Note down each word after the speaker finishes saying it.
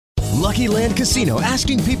Lucky Land Casino,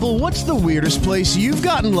 asking people, what's the weirdest place you've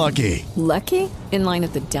gotten lucky? Lucky? In line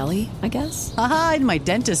at the deli, I guess? Aha, in my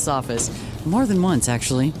dentist's office. More than once,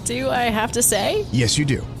 actually. Do I have to say? Yes, you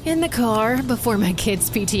do. In the car before my kids'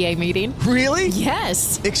 PTA meeting. Really?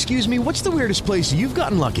 Yes. Excuse me, what's the weirdest place you've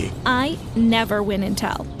gotten lucky? I never win and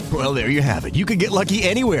tell. Well, there you have it. You can get lucky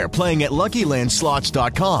anywhere, playing at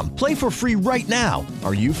LuckyLandSlots.com. Play for free right now.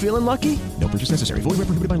 Are you feeling lucky? No purchase necessary. Void where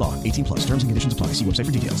prohibited by law. 18 plus. Terms and conditions apply. See website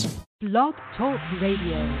for details. Blog Talk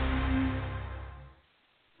Radio.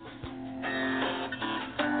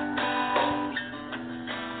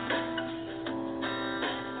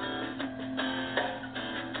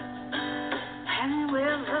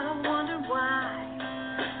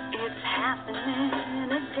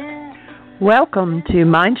 Welcome to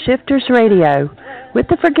Mindshifters Radio with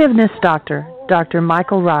the Forgiveness Doctor, Dr.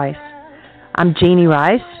 Michael Ryce. I'm Jeanie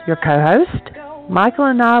Ryce, your co-host. Michael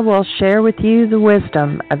and I will share with you the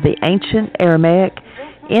wisdom of the ancient Aramaic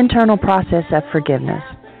internal process of forgiveness.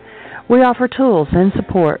 We offer tools and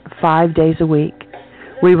support 5 days a week.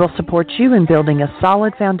 We will support you in building a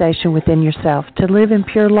solid foundation within yourself to live in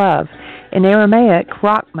pure love, in Aramaic,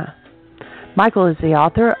 Rachma. Michael is the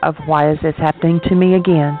author of Why Is This Happening to Me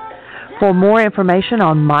Again? For more information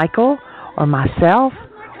on Michael or myself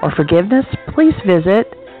or forgiveness, please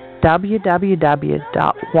visit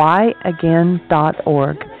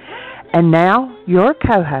www.whyagain.org. And now, your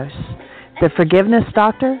co-hosts, the Forgiveness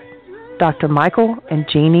Doctor, Dr. Michael and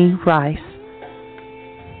Jeanie Ryce.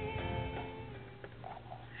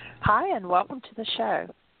 Hi, and welcome to the show.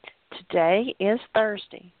 Today is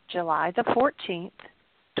Thursday, July the 14th,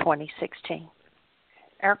 2016.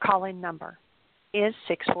 Our calling number is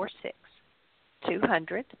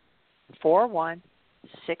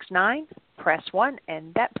 646-200-4169. Press 1,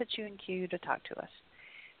 and that puts you in queue to talk to us.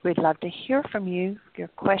 We'd love to hear from you. Your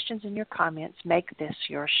questions and your comments make this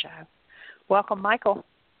your show. Welcome, Michael.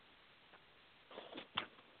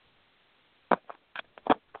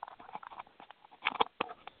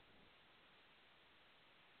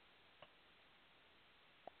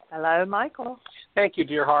 Hello, Michael. Thank you,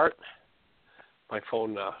 dear heart. My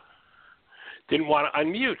phone didn't want to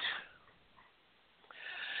unmute.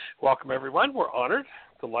 Welcome, everyone. We're honored,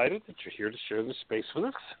 delighted that you're here to share this space with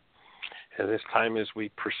us. And this time as we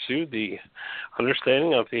pursue the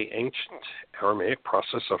understanding of the ancient Aramaic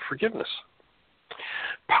process of forgiveness.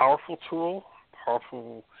 Powerful tool,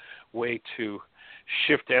 powerful way to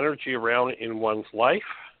shift energy around in one's life.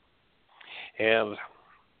 And,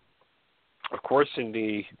 of course, in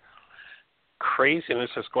the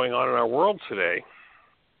craziness that's going on in our world today,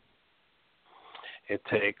 it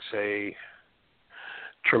takes a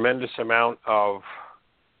tremendous amount of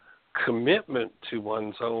commitment to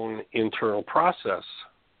one's own internal process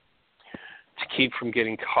to keep from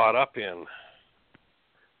getting caught up in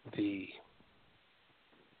the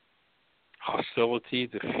hostility,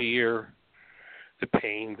 the fear, the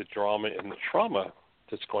pain, the drama, and the trauma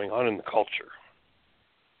that's going on in the culture.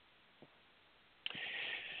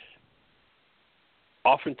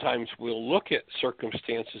 Oftentimes we'll look at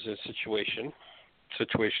circumstances and situations,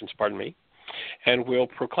 and we'll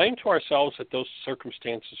proclaim to ourselves that those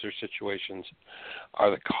circumstances or situations are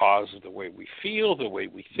the cause of the way we feel, the way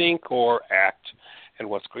we think or act, and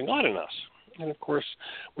what's going on in us. And, of course,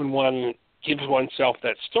 when one gives oneself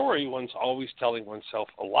that story, one's always telling oneself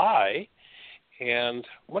a lie. And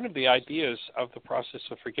one of the ideas of the process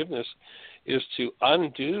of forgiveness is to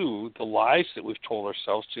undo the lies that we've told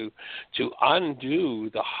ourselves, to undo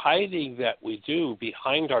the hiding that we do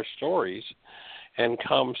behind our stories, and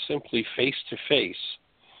come simply face to face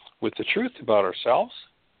with the truth about ourselves,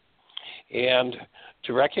 and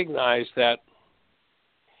to recognize that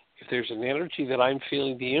if there's an energy that I'm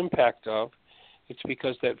feeling the impact of, it's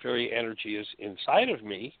because that very energy is inside of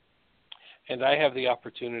me, and I have the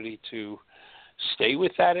opportunity to stay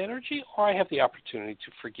with that energy, or I have the opportunity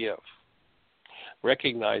to forgive.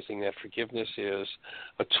 Recognizing that forgiveness is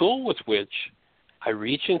a tool with which I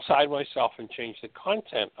reach inside myself and change the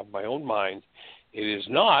content of my own mind. It is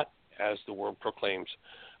not, as the word proclaims,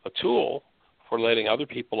 a tool for letting other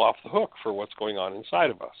people off the hook for what's going on inside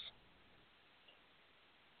of us.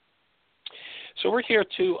 So we're here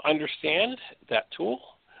to understand that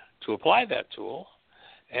tool, to apply that tool,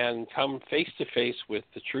 and come face to face with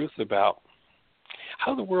the truth about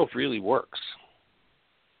how the world really works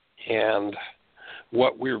and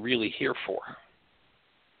what we're really here for.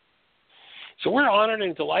 So we're honored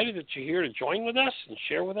and delighted that you're here to join with us and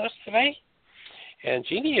share with us today. And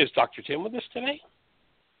Jeanie, is Dr. Tim with us today?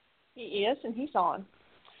 He is, and he's on.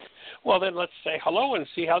 Well, then let's say hello and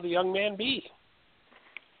see how the young man be.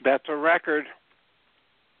 That's a record.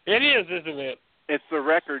 It is, isn't it? It's the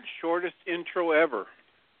record shortest intro ever.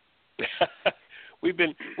 We've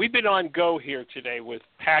been on go here today with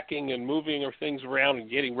packing and moving our things around and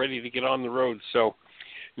getting ready to get on the road. So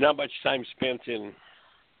not much time spent in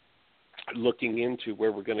looking into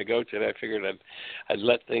where we're going to go today. I figured I'd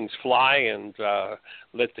let things fly and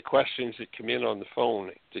let the questions that come in on the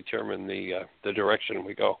phone determine the direction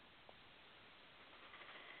we go.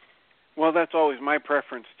 Well, that's always my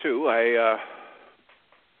preference too.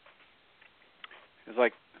 It's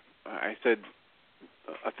like I said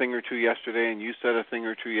a thing or two yesterday, and you said a thing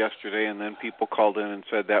or two yesterday, and then people called in and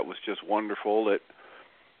said that was just wonderful, that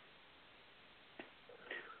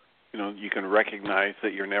you can recognize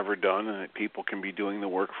that you're never done and that people can be doing the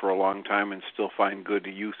work for a long time and still find good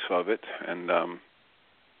use of it. And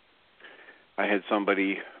I had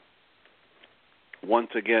somebody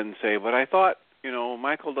once again say, but I thought,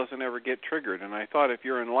 Michael doesn't ever get triggered, and I thought if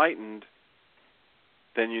you're enlightened,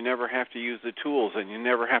 then you never have to use the tools and you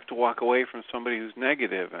never have to walk away from somebody who's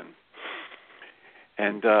negative.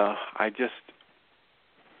 And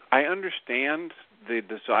I understand the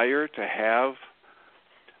desire to have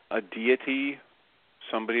a deity,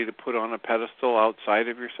 somebody to put on a pedestal outside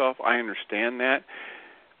of yourself. I understand that.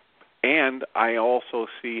 And I also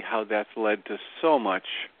see how that's led to so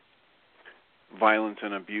much violence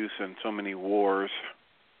and abuse and so many wars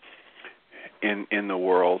in the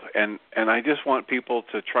world. And I just want people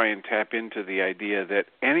to try and tap into the idea that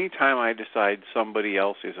anytime I decide somebody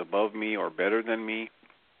else is above me or better than me,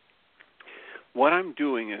 what I'm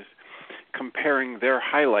doing is comparing their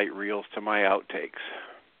highlight reels to my outtakes.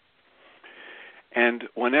 And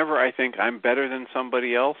whenever I think I'm better than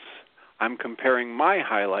somebody else, I'm comparing my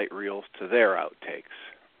highlight reels to their outtakes.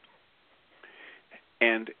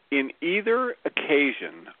 And in either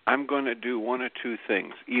occasion, I'm going to do one of two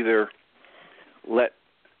things. Either let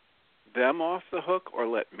them off the hook or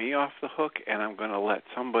let me off the hook, and I'm going to let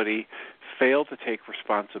somebody fail to take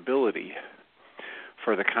responsibility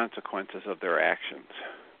for the consequences of their actions.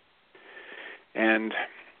 And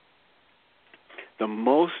the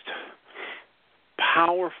most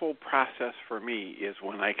powerful process for me is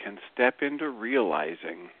when I can step into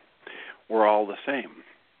realizing we're all the same.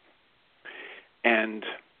 And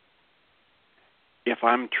if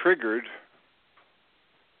I'm triggered,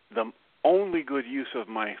 the only good use of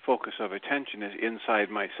my focus of attention is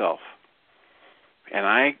inside myself.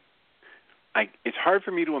 And it's hard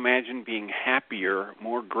for me to imagine being happier,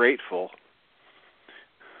 more grateful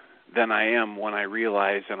than I am when I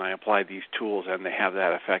realize and I apply these tools and they have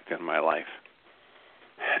that effect in my life.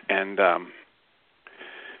 And I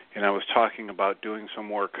was talking about doing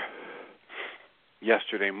some work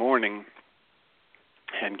yesterday morning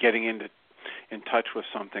and getting in touch with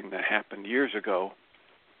something that happened years ago.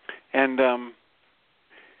 And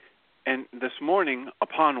this morning,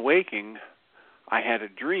 upon waking, I had a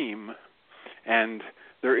dream, and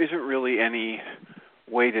there isn't really any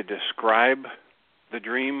way to describe the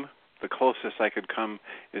dream. The closest I could come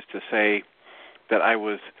is to say that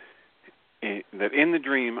that in the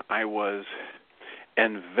dream I was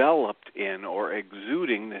enveloped in or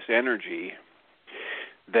exuding this energy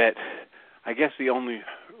that I guess the only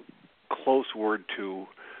close word to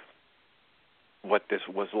what this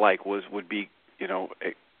was like would be,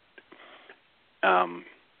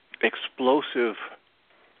 explosive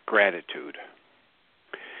gratitude.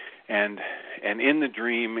 And in the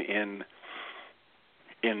dream, in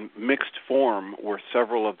mixed form, were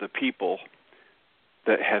several of the people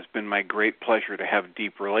that has been my great pleasure to have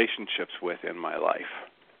deep relationships with in my life.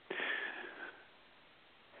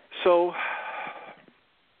 So,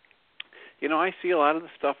 I see a lot of the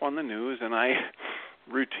stuff on the news, and I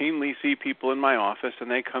routinely see people in my office,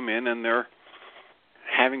 and they come in and they're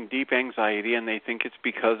having deep anxiety, and they think it's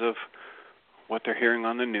because of what they're hearing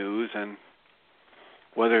on the news, and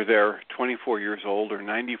whether they're 24 years old or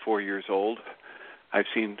 94 years old, I've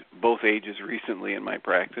seen both ages recently in my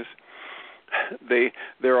practice,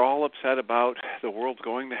 they're all upset about the world's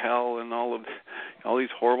going to hell and all these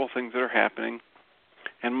horrible things that are happening.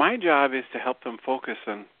 And my job is to help them focus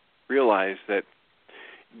and realize that,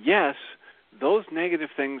 yes, those negative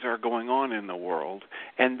things are going on in the world,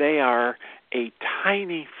 and they are a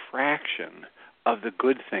tiny fraction of the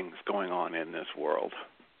good things going on in this world.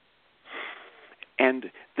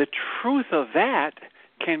 And the truth of that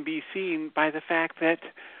can be seen by the fact that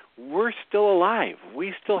we're still alive.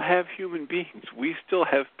 We still have human beings. We still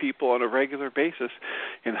have people on a regular basis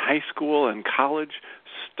in high school and college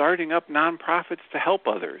starting up nonprofits to help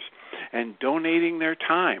others and donating their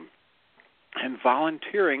time and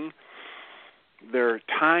volunteering their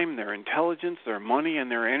time, their intelligence, their money,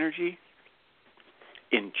 and their energy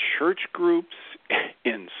in church groups,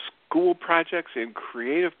 in school projects, in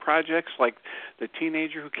creative projects, like the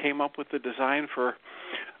teenager who came up with the design for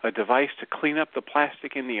a device to clean up the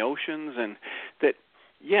plastic in the oceans. And that,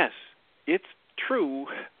 yes, it's true,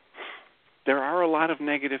 there are a lot of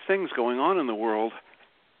negative things going on in the world,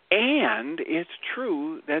 and it's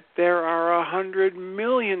true that there are 100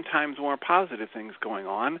 million times more positive things going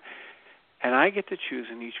on, and I get to choose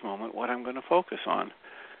in each moment what I'm going to focus on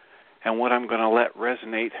and what I'm going to let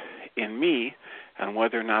resonate in me, and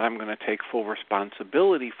whether or not I'm going to take full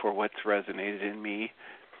responsibility for what's resonated in me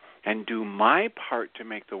and do my part to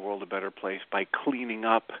make the world a better place by cleaning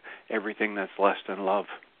up everything that's less than love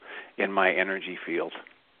in my energy field.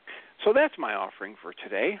 So that's my offering for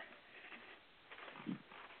today.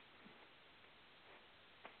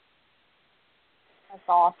 That's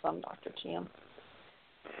awesome, Dr. Jim.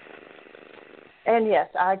 And yes,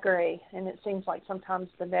 I agree. And it seems like sometimes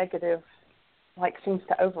the negative seems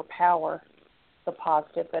to overpower the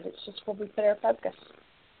positive, but it's just where we put our focus.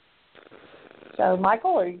 So,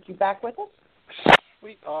 Michael, are you back with us?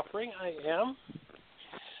 Sweet offering, I am.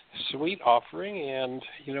 Sweet offering, and,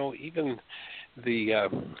 even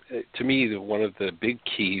to me, one of the big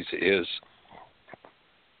keys is,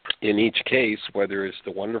 in each case, whether it's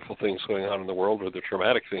the wonderful things going on in the world or the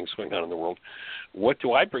traumatic things going on in the world, what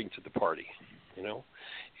do I bring to the party?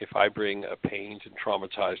 If I bring a pained and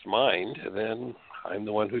traumatized mind, then I'm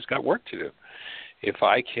the one who's got work to do. If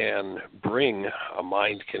I can bring a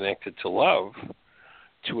mind connected to love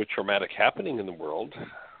to a traumatic happening in the world,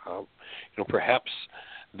 perhaps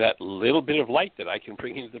that little bit of light that I can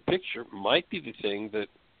bring into the picture might be the thing that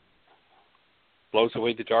blows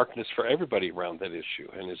away the darkness for everybody around that issue.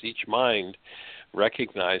 And as each mind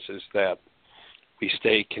recognizes that we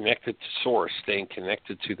stay connected to Source, staying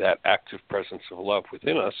connected to that active presence of love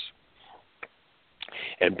within us,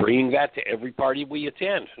 and bringing that to every party we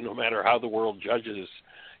attend, no matter how the world judges,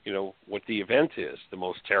 what the event is, the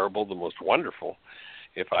most terrible, the most wonderful.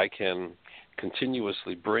 If I can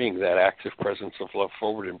continuously bring that active presence of love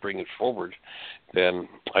forward and bring it forward, then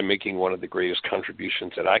I'm making one of the greatest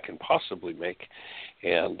contributions that I can possibly make.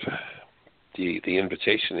 And the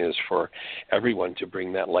invitation is for everyone to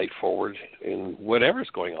bring that light forward in whatever's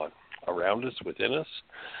going on around us,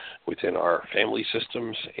 within our family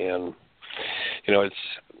systems. And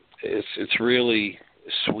it's really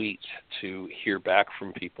sweet to hear back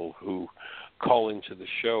from people who call into the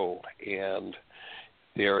show and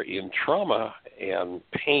they're in trauma and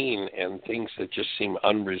pain and things that just seem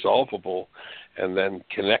unresolvable, and then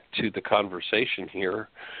connect to the conversation here,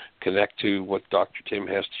 connect to what Dr. Tim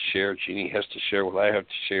has to share, Jeanie has to share, what I have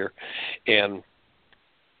to share, and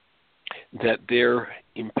that they're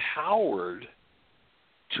empowered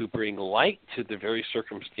to bring light to the very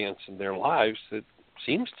circumstance in their lives that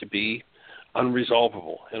seems to be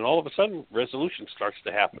unresolvable. And all of a sudden, resolution starts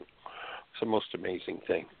to happen. It's the most amazing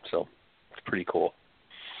thing. So it's pretty cool.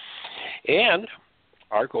 And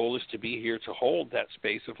our goal is to be here to hold that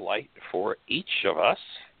space of light for each of us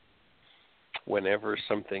whenever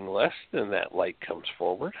something less than that light comes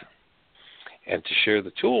forward, and to share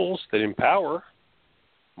the tools that empower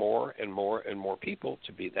more and more and more people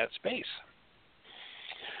to be that space.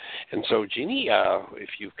 And so, Jeanie, if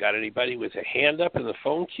you've got anybody with a hand up in the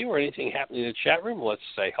phone queue or anything happening in the chat room, let's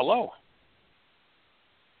say hello.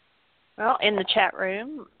 Well, in the chat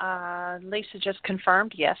room, Lisa just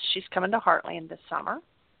confirmed, yes, she's coming to Heartland this summer.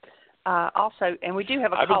 Also, and we do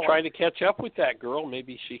have a caller. I've been trying to catch up with that girl.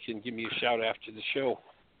 Maybe she can give me a shout after the show.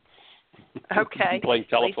 Okay. Playing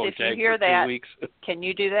telephone Lisa, if tag you hear for that, 2 weeks. Can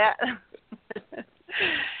you do that?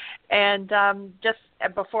 And just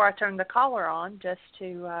before I turn the caller on, just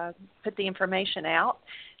to put the information out,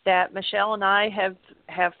 that Michelle and I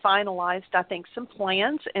have finalized, I think, some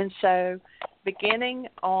plans. And so beginning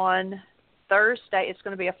on Thursday, it's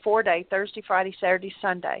going to be a 4-day, Thursday, Friday, Saturday,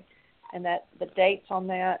 Sunday. And that the dates on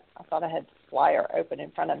that, I thought I had the flyer open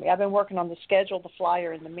in front of me. I've been working on the schedule, the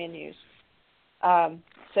flyer, and the menus. So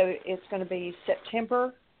it's going to be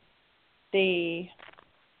September the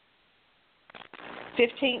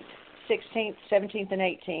 15th, 16th, 17th, and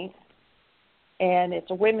 18th. And it's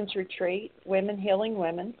a women's retreat, Women Healing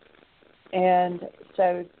Women. And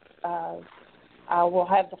so I will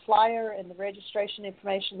have the flyer and the registration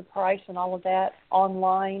information, the price, and all of that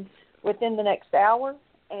online within the next hour.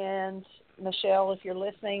 And, Michelle, if you're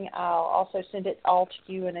listening, I'll also send it all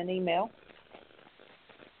to you in an email.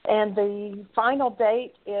 And the final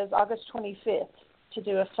date is August 25th to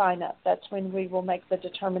do a sign-up. That's when we will make the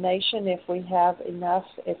determination if we have enough.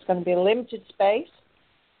 It's going to be a limited space,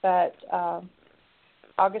 but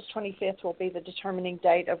August 25th will be the determining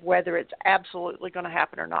date of whether it's absolutely going to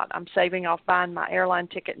happen or not. I'm saving off buying my airline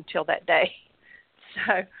ticket until that day.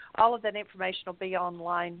 So all of that information will be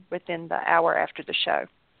online within the hour after the show.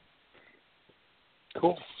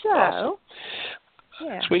 Cool. So, awesome.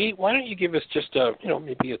 Yeah. Sweetie, why don't you give us just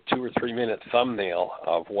maybe a 2 or 3 minute thumbnail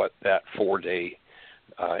of what that 4-day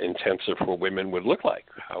intensive for women would look like,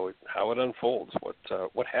 how it unfolds,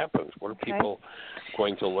 what happens, what are people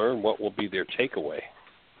going to learn, what will be their takeaway?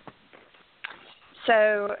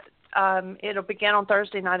 So it'll begin on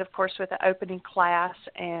Thursday night, of course, with the opening class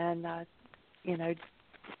and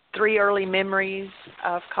 3 early memories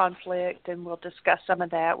of conflict, and we'll discuss some of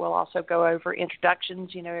that. We'll also go over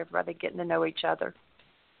introductions, everybody getting to know each other.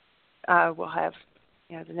 We'll have,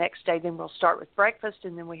 the next day, then we'll start with breakfast,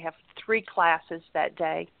 and then we have 3 classes that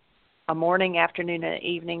day, a morning, afternoon, and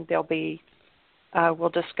evening. There'll be, we'll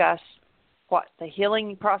discuss what the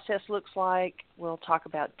healing process looks like. We'll talk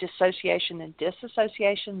about dissociation and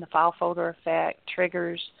disassociation, the file folder effect,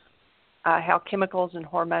 triggers, how chemicals and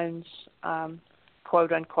hormones,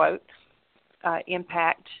 quote unquote,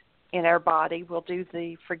 impact in our body. We'll do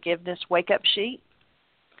the forgiveness wake-up sheet,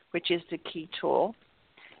 which is the key tool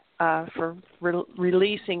for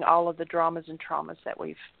releasing all of the dramas and traumas that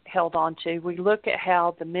we've held on to. We look at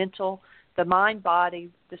how the mental, the mind,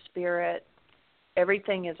 body, the spirit,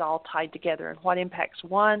 everything is all tied together, and what impacts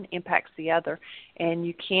one impacts the other. And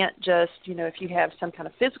you can't just, if you have some kind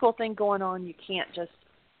of physical thing going on, you can't just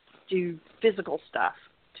do physical stuff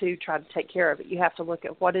to try to take care of it. You have to look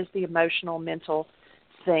at what is the emotional, mental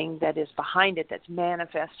thing that is behind it that's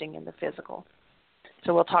manifesting in the physical.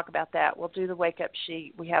 So we'll talk about that. We'll do the wake-up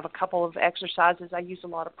sheet. We have a couple of exercises. I use a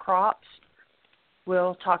lot of props.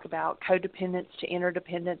 We'll talk about codependence to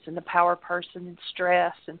interdependence and the power person and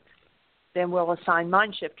stress, and then we'll assign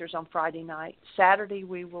Mindshifters on Friday night. Saturday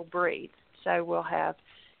we will breathe. So we'll have,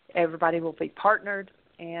 everybody will be partnered,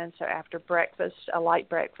 and so after breakfast, a light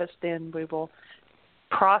breakfast, then we will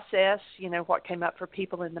process, what came up for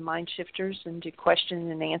people in the Mindshifters and do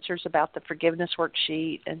questions and answers about the forgiveness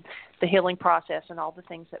worksheet and the healing process and all the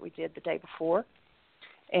things that we did the day before.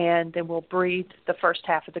 And then we'll breathe the first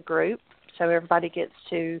half of the group. So everybody gets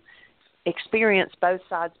to experience both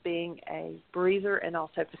sides being a breather and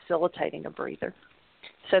also facilitating a breather.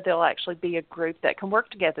 So there'll actually be a group that can work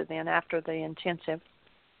together then after the intensive.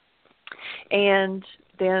 And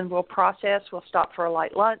then we'll process, we'll stop for a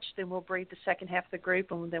light lunch, then we'll breathe the second half of the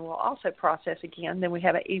group, and then we'll also process again. Then we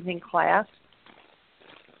have an evening class.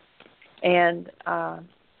 And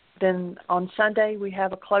then on Sunday we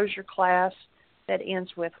have a closure class that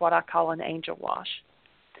ends with what I call an angel wash.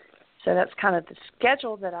 So that's kind of the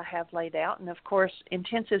schedule that I have laid out. And, of course,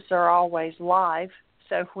 intensives are always live.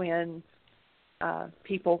 So when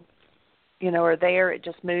people, are there, it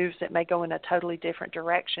just moves. It may go in a totally different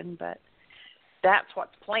direction, but that's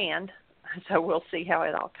what's planned. So we'll see how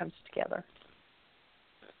it all comes together.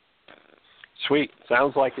 Sweet.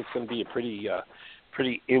 Sounds like it's going to be a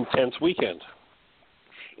pretty intense weekend.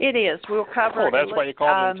 It is. We'll cover. Oh, that's why you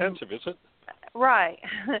call it intensive, is it? Right.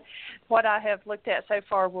 What I have looked at so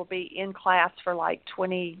far will be in class for like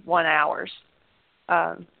 21 hours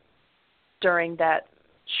during that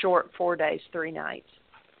short 4 days, 3 nights.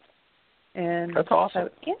 And that's awesome.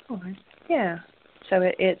 So, yeah. So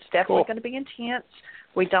it's definitely cool. going to be intense.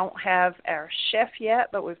 We don't have our chef yet,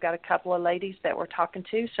 but we've got a couple of ladies that we're talking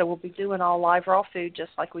to. So we'll be doing all live raw food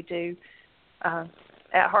just like we do at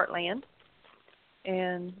Heartland.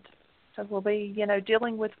 And so we'll be,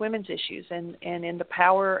 dealing with women's issues and in the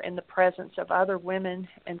power and the presence of other women,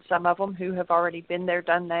 and some of them who have already been there,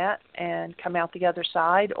 done that, and come out the other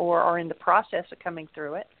side or are in the process of coming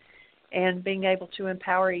through it, and being able to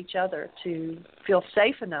empower each other to feel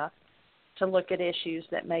safe enough to look at issues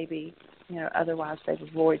that maybe, otherwise they've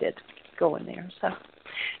avoided going there. So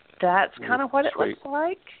that's kind of what it looks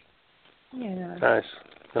like. Yeah. Nice.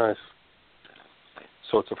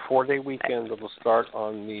 So it's a 4-day weekend that will start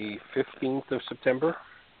on the 15th of September?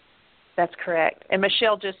 That's correct. And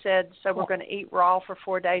Michelle just said, so we're going to eat raw for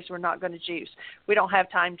 4 days. We're not going to juice. We don't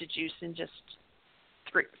have time to juice in just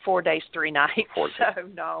 4 days, 3 nights. 4 days. So,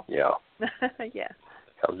 no. Yeah. Yeah.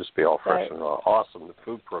 It'll just be all fresh and raw. Awesome. The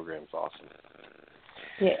food program's awesome.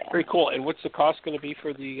 Yeah. Very cool. And what's the cost going to be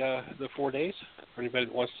for the 4 days? For anybody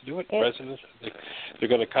that wants to do it? Residents? They're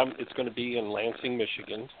going to come. It's going to be in Lansing,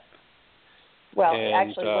 Michigan. Well, and,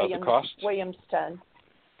 actually, the cost? Williamston.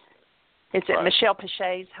 It's at Michelle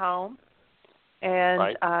Pichet's home.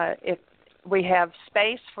 And if we have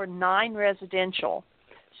space for 9 residential,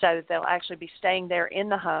 so they'll actually be staying there in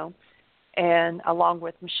the home, and along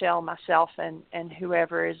with Michelle, myself, and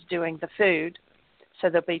whoever is doing the food. So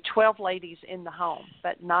there'll be 12 ladies in the home,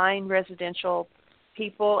 but 9 residential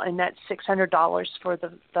people, and that's $600 for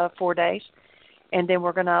the 4 days. And then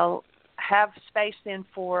we're going to have space then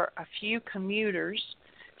for a few commuters.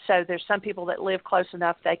 So there's some people that live close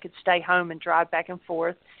enough they could stay home and drive back and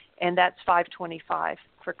forth, and that's $525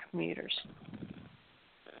 for commuters.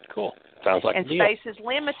 Cool. Sounds like and a deal. Space is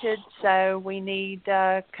limited, so we need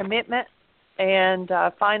commitment and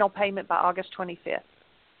final payment by August 25th.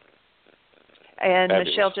 And Fabulous.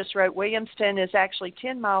 Michelle just wrote, Williamston is actually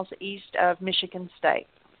 10 miles east of Michigan State.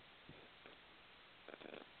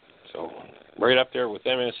 So right up there with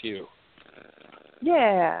MSU.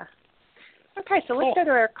 Yeah. Okay, so let's go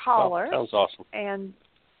to our caller. Well, sounds awesome. And,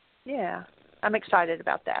 yeah, I'm excited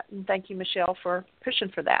about that. And thank you, Michelle, for pushing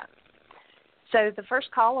for that. So the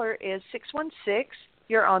first caller is 616.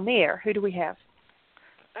 You're on the air. Who do we have?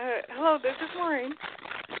 Hello, this is Maureen.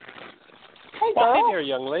 Hey, well, girl. hey there,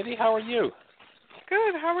 young lady. How are you?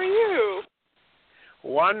 Good. How are you?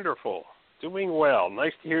 Wonderful. Doing well.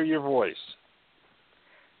 Nice to hear your voice.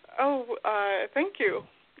 Oh, thank you.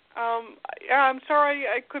 Yeah, I'm sorry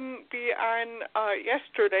I couldn't be on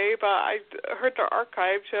yesterday, but I heard the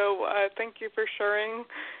archive, so thank you for sharing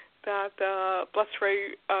that Bless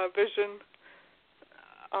Ray Vision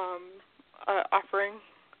offering.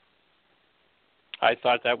 I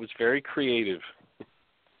thought that was very creative.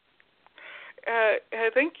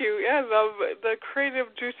 Thank you. Yeah, the creative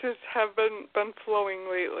juices have been flowing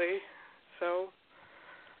lately. So,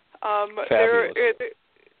 Fabulous.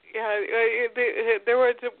 there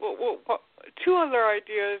were two other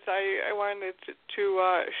ideas I wanted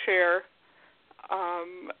to share.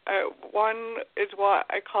 One is what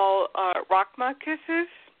I call Rockma kisses.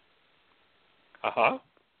 Uh-huh.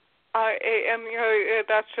 And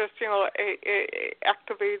that's just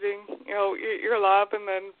activating your love and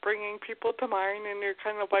then bringing people to mind, and you're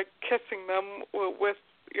kind of like kissing them with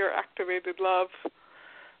your activated love.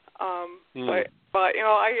 But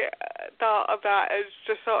I thought of that as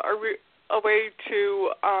just a way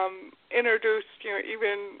to introduce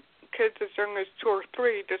even kids as young as 2 or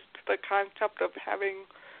 3 just to the concept of having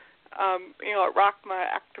Rockma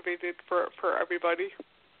activated for everybody.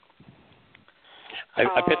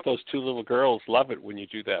 I bet those 2 little girls love it when you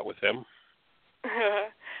do that with them.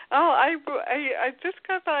 I just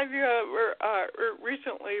got the idea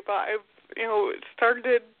recently, but I've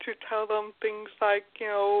started to tell them things like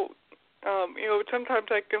sometimes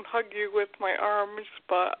I can hug you with my arms,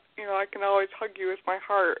 but I can always hug you with my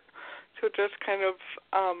heart. So just kind of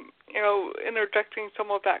interjecting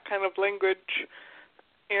some of that kind of language,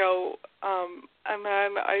 and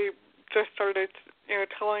then I just started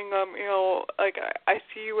telling them, like I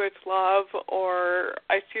see you as love, or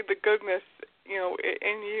I see the goodness,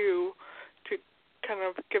 in you, to kind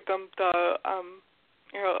of give them the,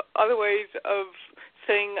 other ways of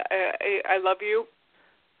saying I love you,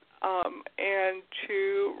 and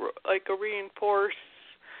to like reinforce,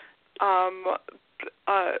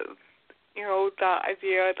 the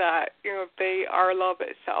idea that they are love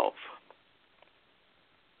itself.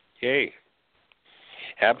 Yay.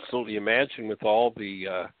 Absolutely. Imagine with all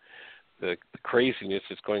the craziness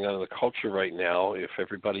that's going on in the culture right now, if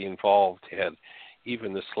everybody involved had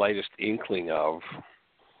even the slightest inkling of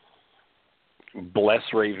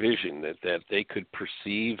Bless Ray Vision, that they could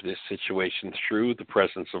perceive this situation through the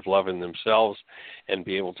presence of love in themselves and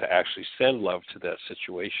be able to actually send love to that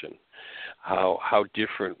situation. How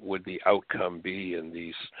different would the outcome be in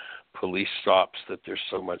these police stops, that there's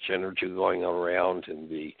so much energy going around, and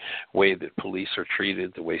the way that police are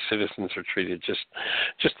treated, the way citizens are treated, just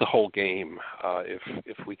the whole game.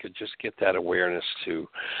 If we could just get that awareness to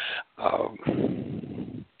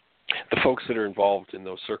the folks that are involved in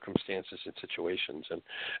those circumstances and situations. And,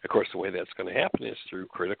 of course, the way that's going to happen is through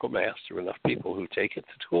critical mass, through enough people who take it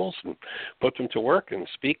to tools and put them to work and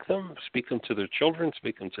speak them to their children,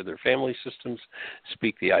 speak them to their family systems,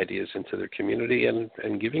 speak the ideas into their community, and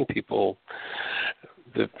giving people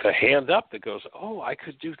the hand up that goes, oh, I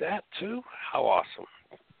could do that too? How awesome.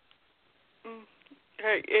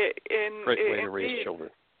 Great way to raise children.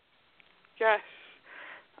 Yes.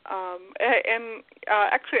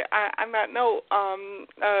 Actually, on that note,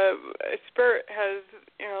 Spirit has,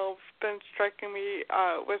 been striking me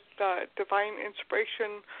with divine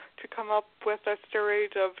inspiration to come up with a series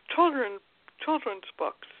of children's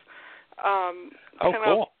books.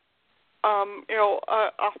 Cool.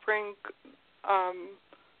 Offering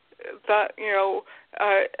that,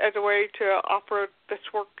 as a way to offer this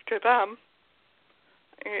work to them.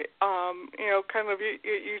 Kind of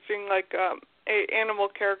using like animal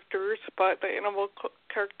characters, but the animal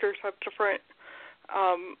characters have different,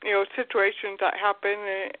 situations that happen,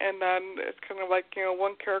 and then it's kind of like,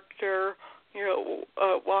 one character,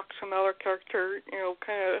 walks another character,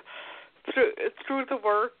 kind of through the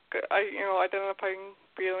work, identifying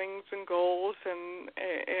feelings and goals, and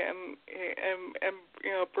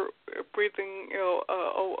breathing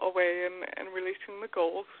away and releasing the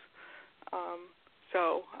goals.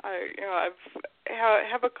 So I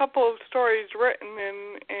have a couple of stories written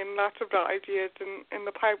and lots of the ideas in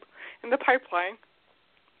the pipeline.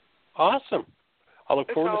 Awesome. I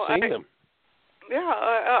look forward to seeing them. Yeah,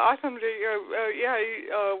 awesome. Would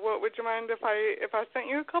you mind if I sent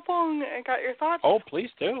you a couple and got your thoughts? Oh, please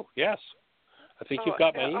do. Yes, I think you've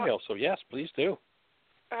got my email. So yes, please do.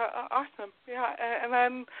 Awesome. Yeah, and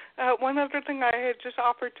then one other thing I had just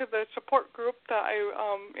offered to the support group that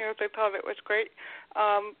they thought it was great.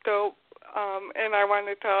 And I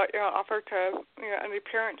wanted to offer to any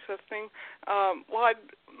parents listening. What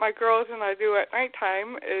my girls and I do at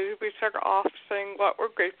nighttime is we start off saying what we're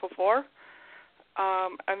grateful for,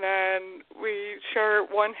 and then we share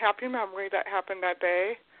one happy memory that happened that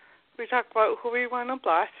day. We talk about who we want to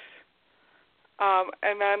bless.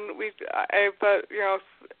 And then I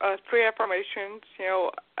have 3 affirmations.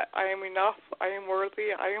 I am enough, I am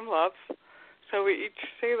worthy, I am loved. So we each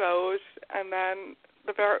say those, and then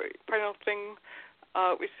the very final thing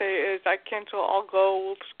we say is I cancel all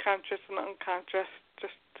goals, conscious and unconscious,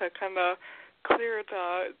 just to kind of clear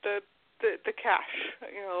the cache,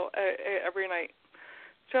 every night.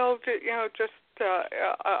 So just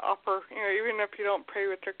offer, even if you don't pray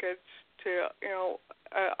with your kids, to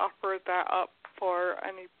offer that up for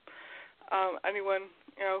anyone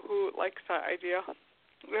who likes that idea.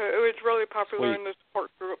 It was really popular in the support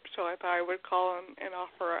group, so I thought I would call and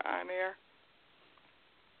offer it on air.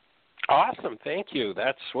 Awesome, thank you.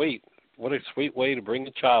 That's sweet. What a sweet way to bring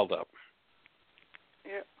the child up.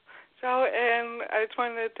 Yeah. So, and I just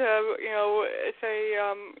wanted to, say,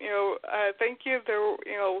 thank you. There,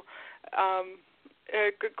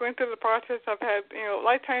 going through the process, I've had,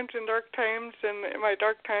 light times and dark times, and in my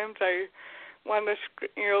dark times, I want to,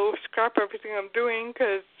 scrap everything I'm doing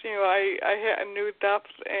because, I hit a new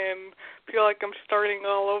depth and feel like I'm starting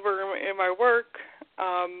all over in my work.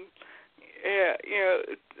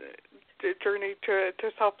 The journey to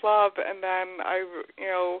self-love, and then I,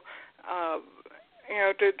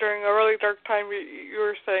 during a really dark time, you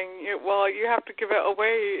were saying, well, you have to give it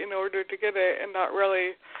away in order to get it, and that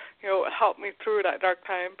really, helped me through that dark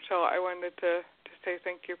time. So I wanted to say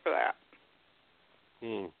thank you for that.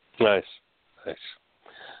 Nice.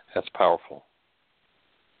 That's powerful.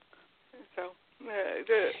 So,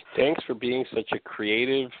 thanks for being such a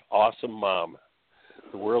creative, awesome mom.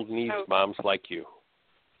 The world needs moms like you.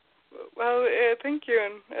 Well, thank you.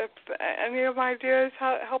 And if any of my ideas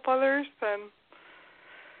help others, then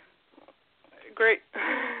great.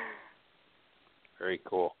 Very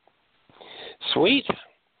cool. Sweet.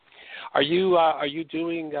 Are you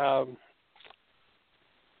doing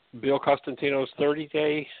Bill Costantino's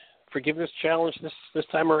 30-day forgiveness challenge this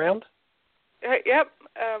time around? Yep.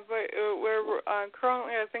 But we're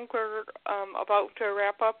currently, I think we're about to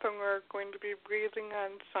wrap up, and we're going to be breathing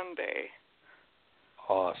on Sunday.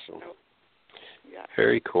 Awesome. So, yeah.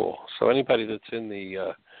 Very cool. So anybody that's in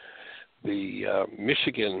the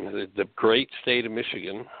Michigan, the great state of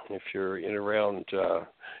Michigan, if you're in around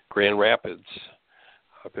Grand Rapids,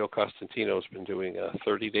 Bill Costantino has been doing a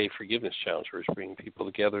 30-day forgiveness challenge where he's bringing people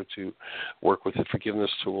together to work with the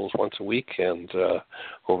forgiveness tools once a week and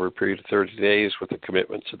over a period of 30 days with a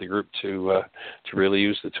commitment to the group to really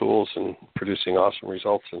use the tools and producing awesome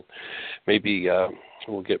results. And maybe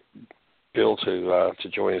we'll get Bill to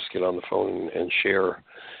join us, get on the phone and share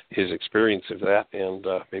his experience of that, and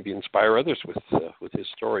maybe inspire others with his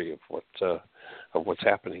story of what's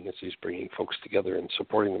happening as he's bringing folks together and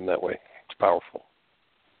supporting them that way. It's powerful.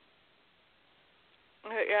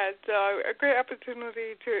 Yeah, it's a great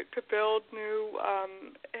opportunity to build new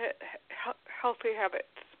healthy habits.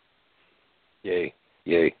 Yay.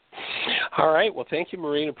 All right. Well, thank you,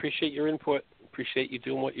 Maureen. Appreciate your input. Appreciate you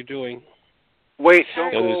doing what you're doing. Wait,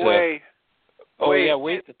 don't go away.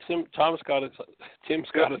 Wait. Tim's got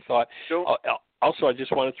a thought. Also, I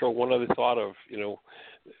just want to throw one other thought of,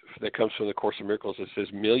 that comes from the Course in Miracles. It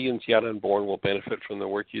says millions yet unborn will benefit from the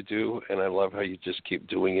work you do, and I love how you just keep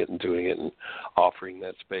doing it and offering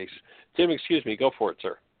that space. Tim, excuse me. Go for it,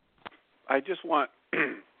 sir. I just want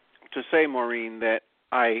to say, Maureen, that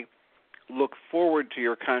I look forward to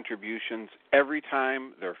your contributions every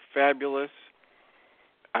time. They're fabulous.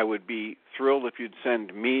 I would be thrilled if you'd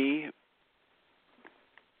send me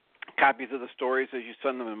copies of the stories as you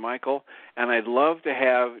send them to Michael, and I'd love to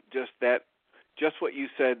have just what you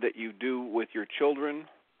said that you do with your children,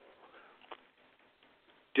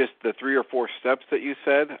 just the 3 or 4 steps that you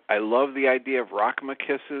said. I love the idea of Rockma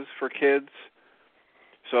kisses for kids.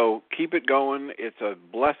 So keep it going. It's a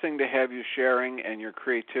blessing to have you sharing, and your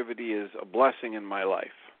creativity is a blessing in my life.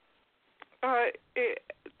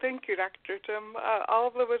 Thank you, Dr. Tim. All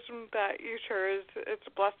of the wisdom that you share it's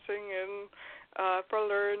a blessing, and for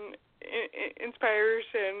learn inspires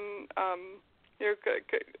and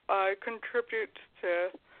contributes to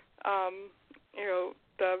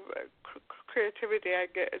the creativity I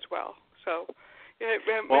get as well. So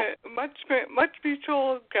much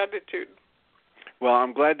mutual gratitude. Well,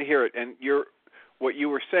 I'm glad to hear it. And what you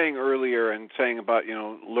were saying earlier and saying about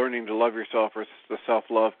learning to love yourself versus the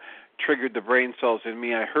self-love triggered the brain cells in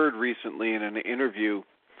me. I heard recently in an interview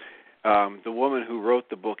the woman who wrote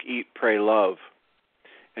the book Eat, Pray, Love,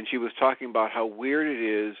 and she was talking about how weird it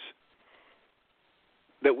is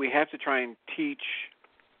that we have to try and teach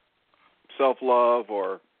self-love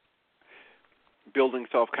or building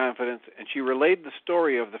self-confidence. And she relayed the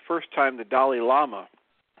story of the first time the Dalai Lama,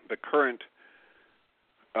 the current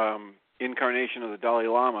incarnation of the Dalai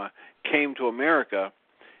Lama, came to America.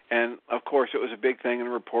 And, of course, it was a big thing,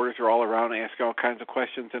 and reporters were all around asking all kinds of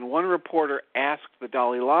questions. And one reporter asked the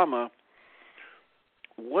Dalai Lama,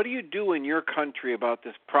 what do you do in your country about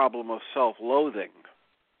this problem of self-loathing?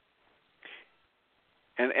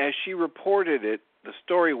 And as she reported it, the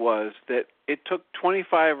story was that it took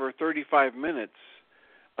 25 or 35 minutes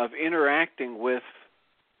of interacting with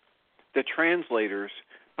the translators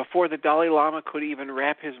before the Dalai Lama could even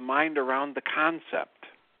wrap his mind around the concept.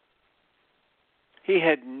 He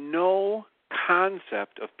had no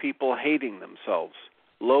concept of people hating themselves,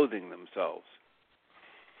 loathing themselves.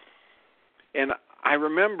 And I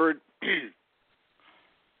remembered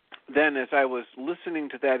then as I was listening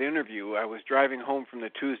to that interview, I was driving home from the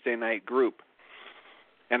Tuesday night group,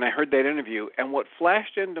 and I heard that interview, and what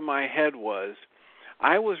flashed into my head was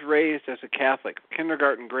I was raised as a Catholic,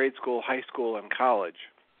 kindergarten, grade school, high school, and college.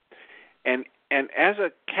 And as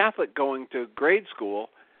a Catholic going to grade school,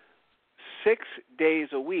 6 days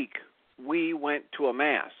a week, we went to a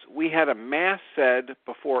Mass. We had a Mass said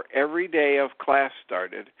before every day of class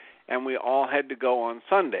started, and we all had to go on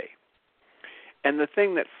Sunday. And the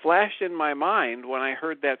thing that flashed in my mind when I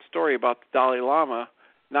heard that story about the Dalai Lama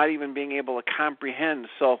not even being able to comprehend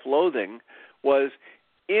self-loathing was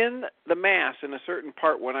in the Mass, in a certain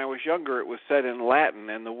part when I was younger, it was said in Latin,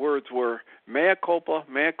 and the words were, mea culpa,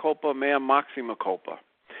 mea maxima culpa.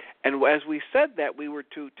 And as we said that, we were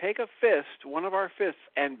to take a fist, one of our fists,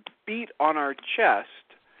 and beat on our chest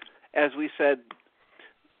as we said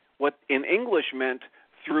what in English meant,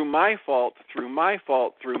 through my fault, through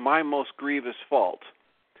my most grievous fault,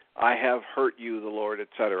 I have hurt you, the Lord,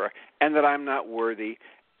 etc., and that I'm not worthy.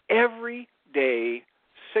 Every day,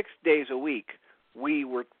 6 days a week, we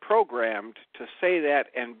were programmed to say that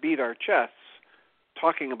and beat our chests,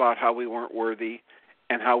 talking about how we weren't worthy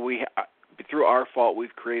and how through our fault,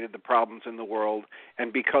 we've created the problems in the world,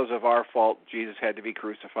 and because of our fault, Jesus had to be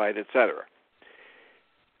crucified, etc.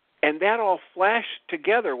 And that all flashed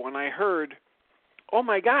together when I heard, oh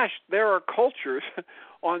my gosh, there are cultures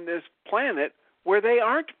on this planet where they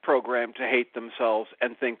aren't programmed to hate themselves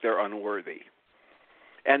and think they're unworthy.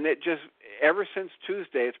 And it just, ever since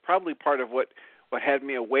Tuesday, it's probably part of what had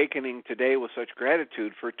me awakening today with such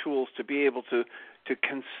gratitude for tools to be able to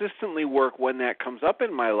consistently work when that comes up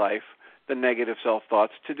in my life, the negative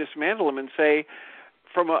self-thoughts, to dismantle them and say,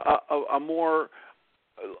 from a more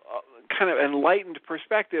kind of enlightened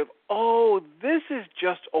perspective, oh, this is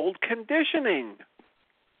just old conditioning.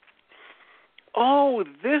 Oh,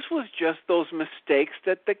 this was just those mistakes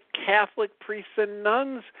that the Catholic priests and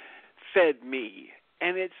nuns fed me.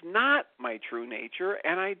 And it's not my true nature,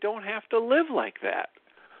 and I don't have to live like that.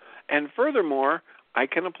 And furthermore, I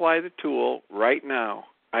can apply the tool right now.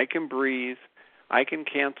 I can breathe. I can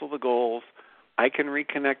cancel the goals. I can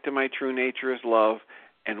reconnect to my true nature as love,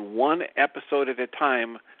 and one episode at a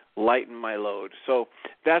time, lighten my load. So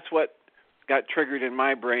that's what got triggered in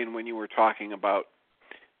my brain when you were talking about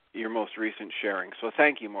your most recent sharing. So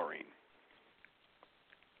thank you, Maureen.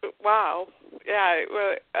 Wow. Yeah.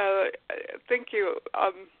 Well, thank you.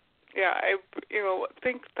 Yeah. I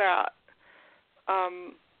think that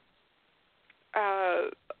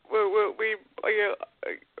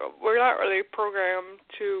we're not really programmed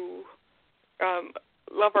to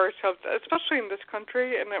love ourselves, especially in this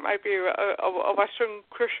country, and it might be a Western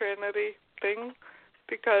Christianity thing,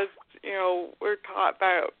 because we're taught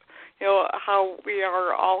that how we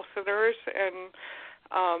are all sinners, and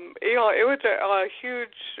it was a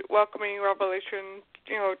huge welcoming revelation,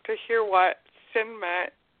 to hear what sin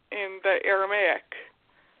meant in the Aramaic,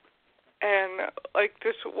 and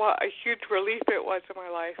just what a huge relief it was in my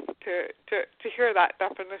life to hear that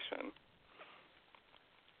definition.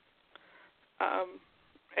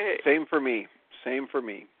 Same for me.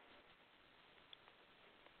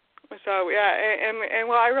 So yeah, and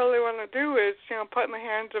what I really want to do is, put in the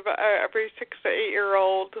hands of every 6 to 8 year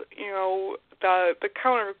old, the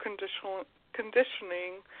counter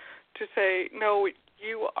conditioning to say, no,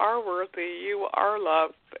 you are worthy, you are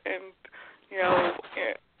loved, and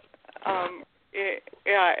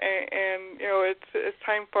it's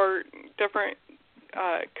time for different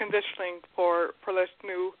conditioning for this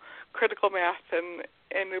new critical mass and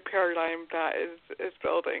new paradigm that is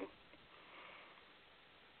building.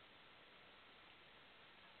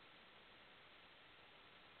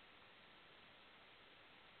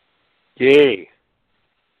 Yay.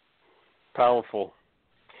 Powerful.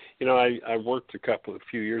 I worked a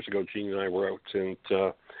few years ago, Jeanie and I were out, and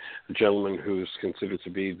a gentleman who's considered to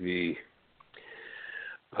be the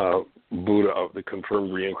Buddha of the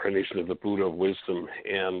confirmed reincarnation of the Buddha of wisdom,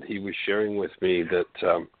 and he was sharing with me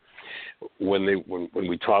that when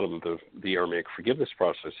we taught him the Aramaic forgiveness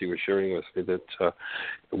process, he was sharing with me that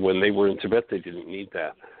when they were in Tibet, they didn't need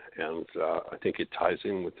that. And I think it ties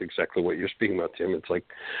in with exactly what you're speaking about, Tim. It's like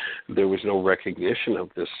there was no recognition of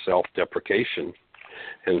this self-deprecation,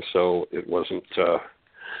 and so it wasn't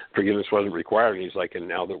forgiveness wasn't required. And he's like, and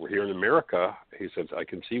now that we're here in America, he says, I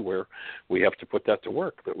can see where we have to put that to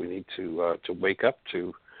work. That we need to wake up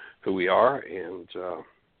to who we are and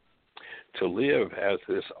to live as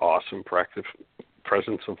this awesome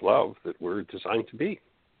presence of love that we're designed to be.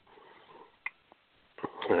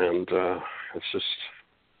 And it's just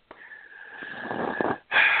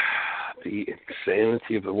the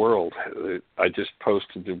insanity of the world. I just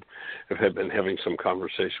posted, have been having some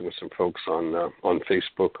conversation with some folks on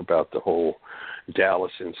Facebook about the whole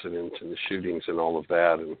Dallas incident and the shootings and all of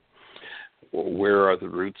that, and where are the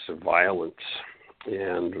roots of violence.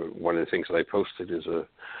 And one of the things that I posted is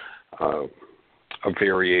a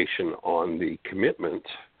variation on the commitment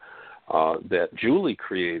that Julie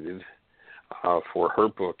created for her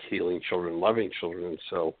book, Healing Children, Loving Children. And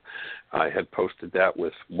so I had posted that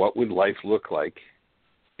with, what would life look like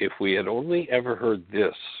if we had only ever heard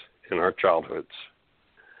this in our childhoods?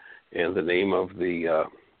 And the name of the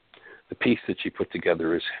piece that she put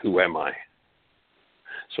together is Who Am I?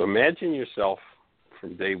 So imagine yourself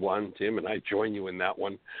from day one, Tim, and I join you in that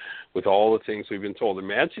one with all the things we've been told.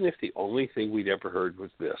 Imagine if the only thing we'd ever heard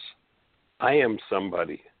was this: I am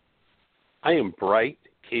somebody. I am bright,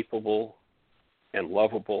 capable, and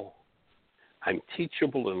lovable. I'm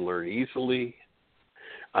teachable and learn easily.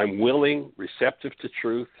 I'm willing, receptive to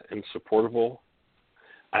truth, and supportable.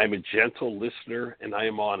 I'm a gentle listener, and I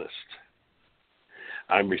am honest.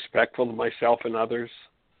 I'm respectful of myself and others.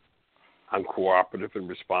 I'm cooperative and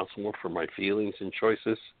responsible for my feelings and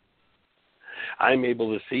choices. I'm able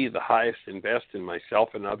to see the highest and best in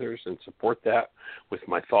myself and others and support that with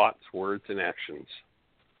my thoughts, words, and actions.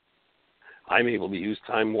 I'm able to use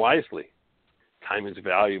time wisely. Time is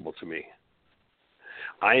valuable to me.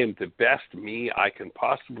 I am the best me I can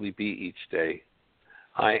possibly be each day.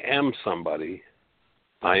 I am somebody.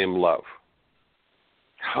 I am love.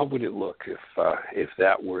 How would it look if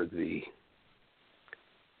that were the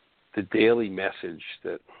daily message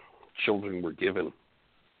that children were given?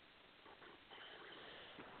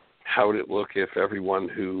 How would it look if everyone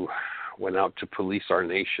who went out to police our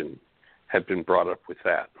nation had been brought up with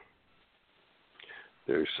that?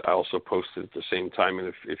 I also posted at the same time,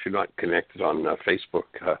 and if you're not connected on Facebook,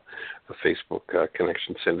 a Facebook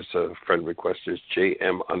connection, send us a friend request. Is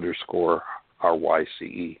JM_RYCE.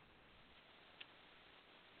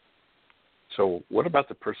 So what about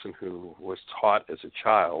the person who was taught as a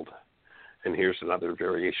child? And here's another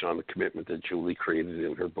variation on the commitment that Julie created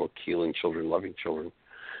in her book, Healing Children, Loving Children.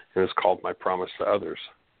 And it's called My Promise to Others.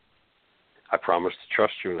 I promise to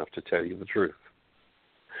trust you enough to tell you the truth.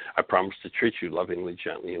 I promise to treat you lovingly,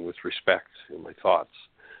 gently, and with respect in my thoughts,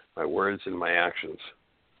 my words, and my actions.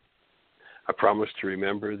 I promise to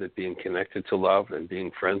remember that being connected to love and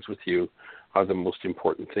being friends with you are the most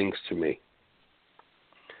important things to me.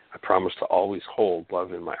 I promise to always hold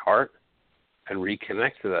love in my heart and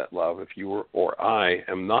reconnect to that love if you or I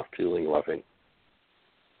am not feeling loving.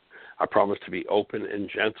 I promise to be open and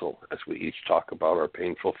gentle as we each talk about our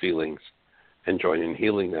painful feelings and join in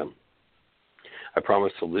healing them. I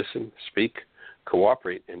promise to listen, speak,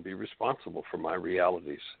 cooperate, and be responsible for my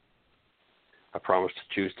realities. I promise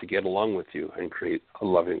to choose to get along with you and create a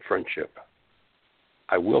loving friendship.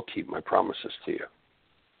 I will keep my promises to you.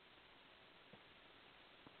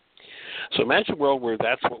 So imagine a world where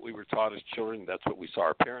that's what we were taught as children, that's what we saw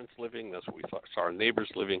our parents living, that's what we saw our neighbors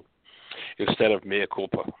living, instead of mea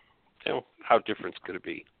culpa. How different could it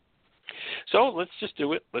be? So let's just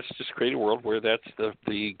do it. Let's just create a world where that's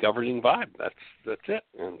the governing vibe. That's it.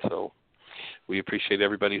 And so we appreciate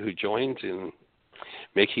everybody who joins in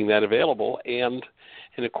making that available. And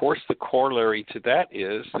of course, the corollary to that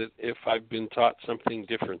is that if I've been taught something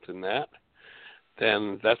different than that,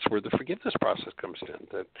 then that's where the forgiveness process comes in.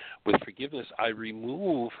 That with forgiveness, I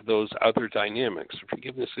remove those other dynamics.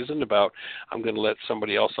 Forgiveness isn't about I'm going to let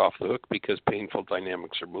somebody else off the hook because painful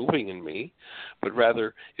dynamics are moving in me, but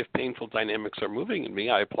rather if painful dynamics are moving in me,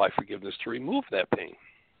 I apply forgiveness to remove that pain.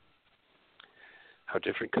 How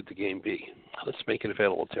different could the game be? Let's make it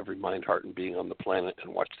available to every mind, heart, and being on the planet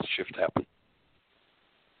and watch the shift happen.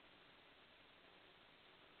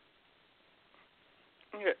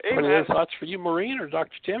 Any other thoughts for you, Maureen or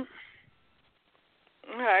Dr. Tim?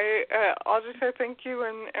 I'll just say thank you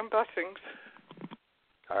and blessings.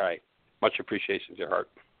 All right. Much appreciation, dear heart.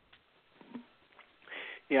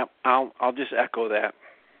 Yeah, I'll just echo that.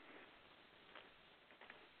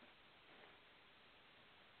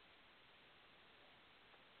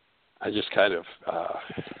 I just kind of,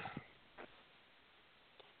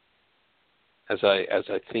 as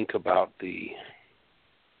I think about the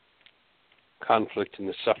conflict and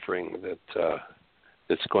the suffering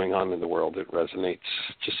that's going on in the world, it resonates.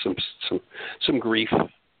 Just some grief,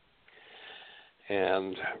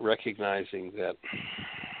 and recognizing that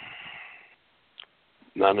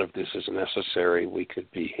none of this is necessary. We could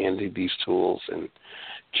be handed these tools and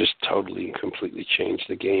just totally and completely change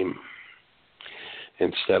the game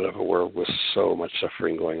instead of a world with so much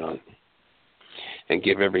suffering going on, and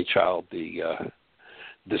give every child the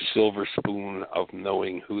silver spoon of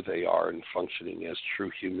knowing who they are and functioning as true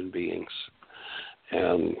human beings,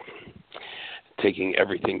 and taking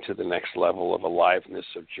everything to the next level of aliveness,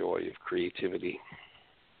 of joy, of creativity.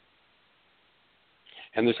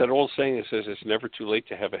 And there's that old saying that says it's never too late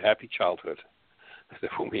to have a happy childhood. That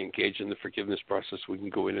when we engage in the forgiveness process, we can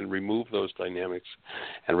go in and remove those dynamics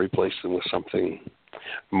and replace them with something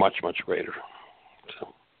much, much greater. So,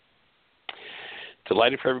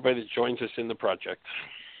 delighted for everybody that joins us in the project.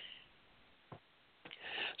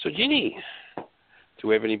 So, Jeanie, do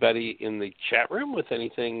we have anybody in the chat room with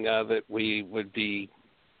anything that we would be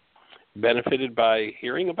benefited by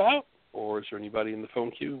hearing about? Or is there anybody in the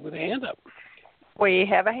phone queue with a hand up? We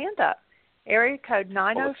have a hand up. Area code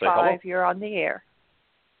 905, you're on the air.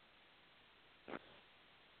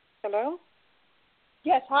 Hello?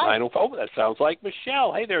 Yes, hi. 905, that sounds like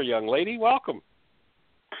Michelle. Hey there, young lady. Welcome.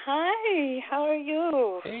 Hi, how are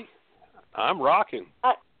you? Hey, I'm rocking.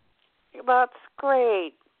 That's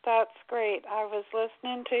great. That's great. I was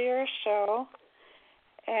listening to your show,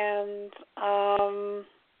 and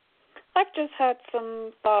I've just had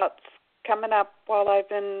some thoughts coming up while I've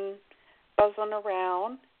been buzzing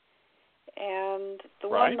around, and the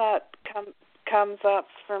one that comes up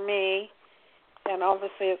for me, and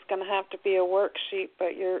obviously it's going to have to be a worksheet,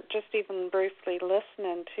 but you're just even briefly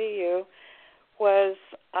listening to you, was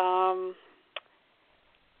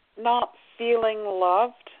not feeling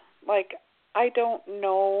loved. Like, I don't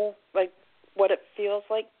know, like, what it feels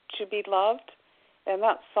like to be loved, and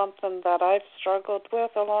that's something that I've struggled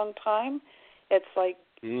with a long time. It's like,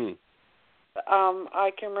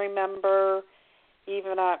 I can remember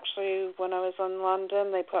even actually when I was in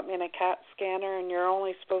London, they put me in a CAT scanner, and you're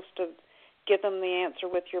only supposed to give them the answer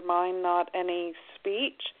with your mind, not any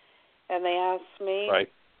speech. And they asked me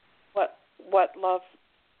what love,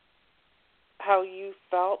 how you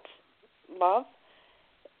felt love.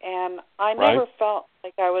 And I never felt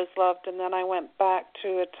like I was loved. And then I went back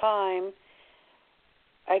to a time,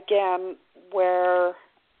 again, where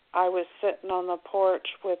I was sitting on the porch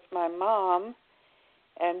with my mom,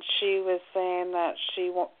 and she was saying that she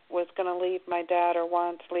was going to leave my dad or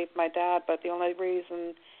wanted to leave my dad, but the only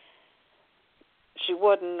reason she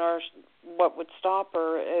wouldn't, or what would stop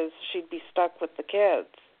her, is she'd be stuck with the kids.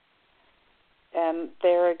 And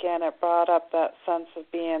there again, it brought up that sense of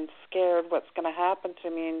being scared, what's going to happen to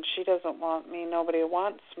me, and she doesn't want me, nobody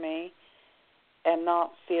wants me, and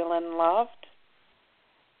not feeling loved.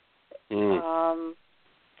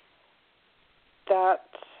 That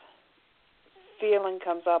feeling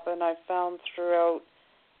comes up, and I've found throughout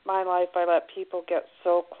my life I let people get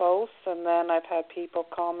so close, and then I've had people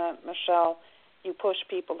comment, Michelle, you push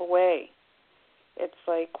people away. It's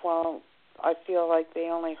like, well, I feel like they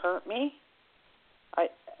only hurt me.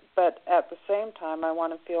 But at the same time, I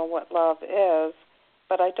want to feel what love is,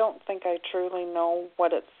 but I don't think I truly know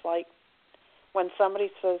what it's like. When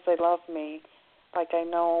somebody says they love me, like I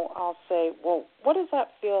know, I'll say, well, what does that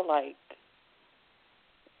feel like?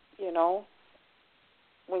 You know,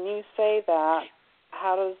 when you say that,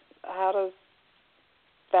 how does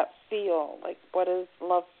that feel? Like, what does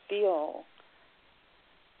love feel?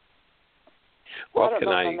 Well, I don't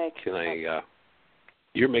know if I'm making sense.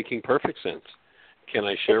 You're making perfect sense. Can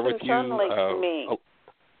I share with you? To me.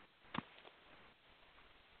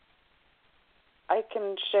 I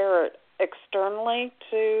can share it externally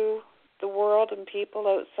to the world and people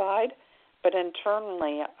outside, but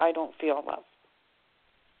internally I don't feel love.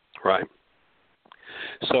 Right.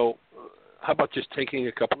 So how about just taking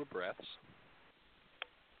a couple of breaths?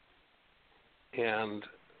 And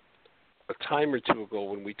a time or two ago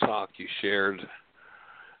when we talked, you shared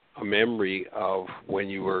a memory of when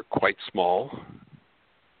you were quite small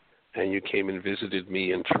and you came and visited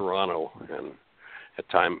me in Toronto. And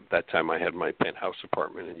that time I had my penthouse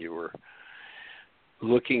apartment and you were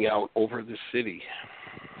looking out over the city.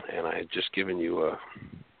 And I had just given you a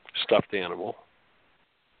stuffed animal.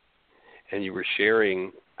 And you were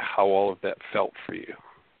sharing how all of that felt for you.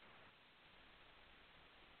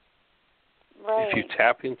 Right. If you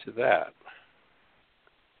tap into that,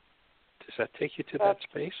 does that take you to that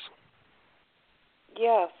space?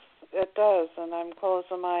 Yes, it does. And I'm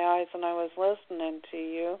closing my eyes and I was listening to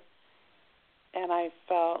you. And I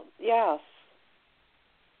felt, yes.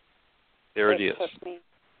 There it is. Took me.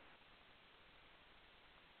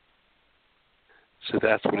 So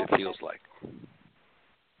that's what it feels like.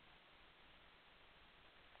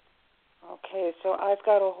 Okay, so I've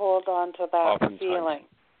got to hold on to that feeling.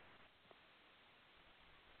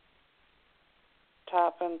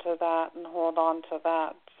 Tap into that and hold on to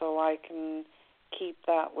that so I can keep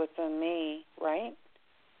that within me, right?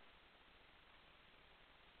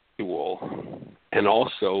 You will. And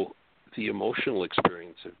also the emotional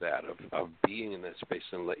experience of that, of being in that space,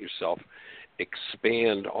 and let yourself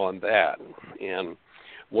expand on that. And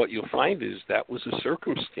what you'll find is that was a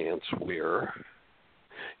circumstance where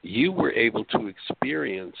you were able to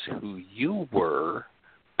experience who you were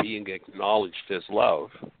being acknowledged as love.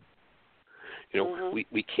 You know,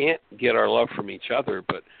 we can't get our love from each other,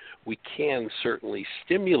 but we can certainly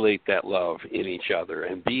stimulate that love in each other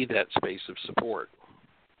and be that space of support.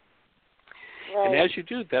 Right. And as you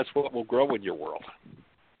do, that's what will grow in your world.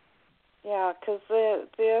 Yeah, because the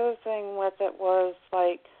other thing with it was,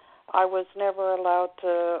 like, I was never allowed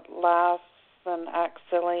to laugh and act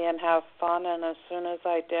silly and have fun, and as soon as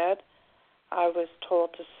I did, I was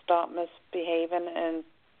told to stop misbehaving and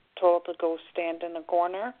told to go stand in a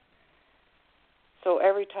corner. So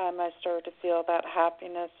every time I started to feel that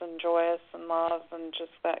happiness and joyous and love and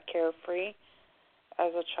just that carefree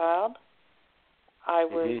as a child, I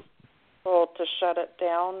was told to shut it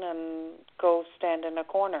down and go stand in a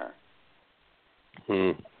corner.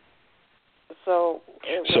 So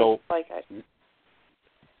it was like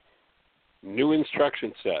new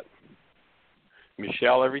instruction set.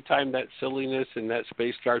 Michelle, every time that silliness and that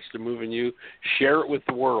space starts to move in you, share it with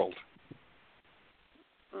the world.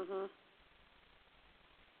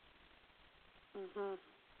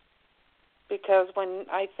 Because when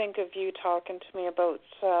I think of you talking to me about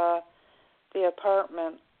the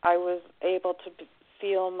apartment, I was able to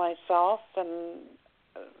feel myself and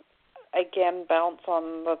again bounce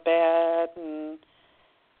on the bed and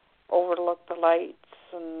overlook the lights,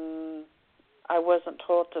 and I wasn't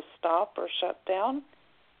told to stop or shut down.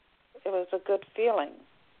 It was a good feeling.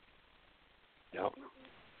 Yep.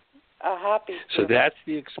 A happy feeling. So that's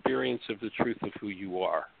the experience of the truth of who you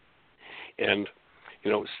are. And,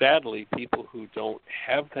 you know, sadly, people who don't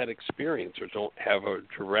have that experience or don't have a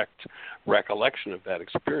direct recollection of that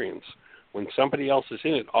experience, when somebody else is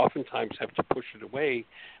in it, oftentimes have to push it away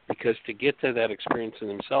because to get to that experience in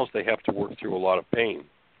themselves, they have to work through a lot of pain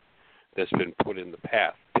that's been put in the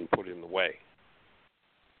path, been put in the way.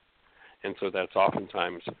 And so that's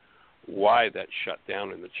oftentimes why that's shut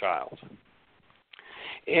down in the child.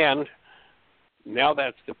 And now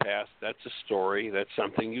that's the past. That's a story. That's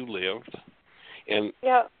something you lived. And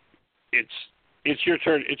it's your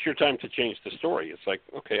turn. It's your time to change the story. It's like,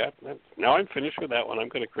 okay, now I'm finished with that one. I'm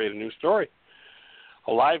going to create a new story.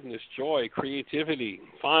 Aliveness, joy, creativity,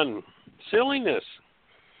 fun, silliness.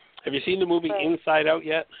 Have you seen the movie Inside Out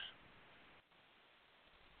yet?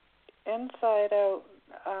 Inside Out.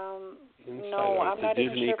 No, I'm not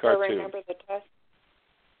even sure if I remember the title.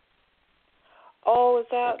 Oh, is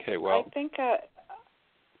that? Okay, well.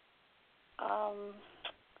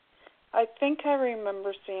 I think I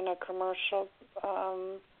remember seeing a commercial.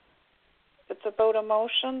 It's about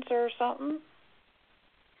emotions or something.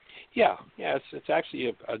 Yeah, it's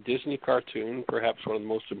actually a Disney cartoon, perhaps one of the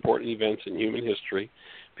most important events in human history,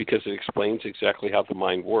 because it explains exactly how the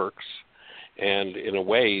mind works, and in a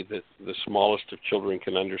way that the smallest of children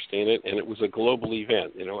can understand it. And it was a global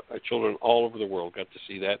event. You know, children all over the world got to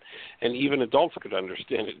see that, and even adults could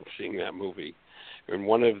understand it in seeing that movie, And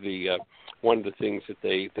one of the things that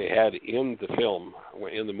they had in the film,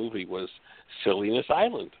 in the movie, was Silliness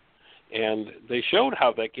Island, and they showed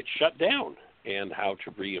how that gets shut down and how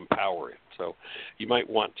to re-empower it. So you might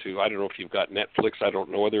want to, I don't know if you've got Netflix, I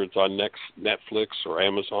don't know whether it's on Netflix or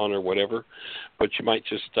Amazon or whatever, but you might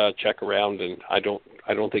just check around, and I don't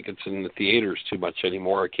think it's in the theaters too much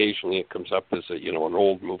anymore. Occasionally it comes up as an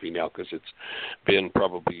old movie now because it's been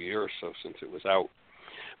probably a year or so since it was out.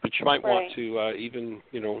 But you might want to even,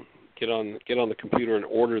 get on the computer and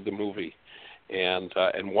order the movie and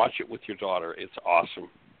watch it with your daughter. It's awesome.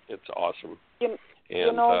 It's awesome. You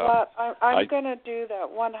know what? I'm going to do that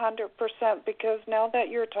 100% because now that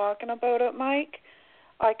you're talking about it, Mike,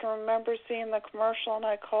 I can remember seeing the commercial, and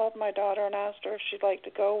I called my daughter and asked her if she'd like to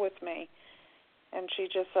go with me. And she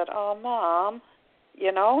just said, "Oh, Mom,"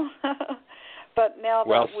 But now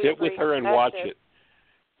that we've sit with her and watch it.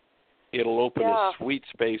 It'll open a sweet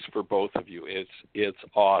space for both of you. It's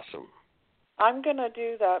awesome. I'm going to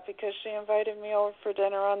do that because she invited me over for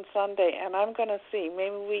dinner on Sunday, and I'm going to see.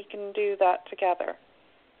 Maybe we can do that together.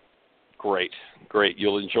 Great.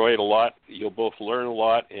 You'll enjoy it a lot. You'll both learn a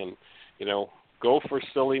lot, and, go for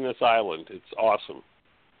Silliness Island. It's awesome.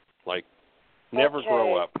 Never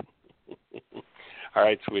grow up. All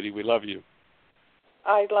right, sweetie, we love you.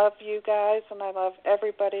 I love you guys, and I love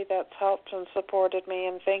everybody that's helped and supported me,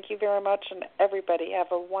 and thank you very much, and everybody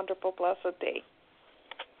have a wonderful, blessed day.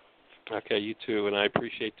 Okay, you too, and I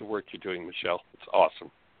appreciate the work you're doing, Michelle. It's awesome.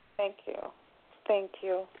 Thank you. All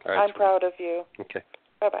right, I'm sweetie. proud of you. Okay.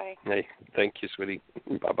 Bye-bye. Hey, thank you, sweetie.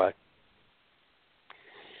 Bye-bye.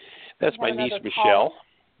 That's my niece, Michelle,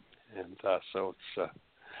 and so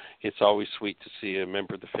it's always sweet to see a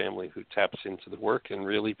member of the family who taps into the work and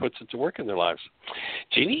really puts it to work in their lives.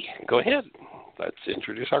 Jeanie, go ahead. Let's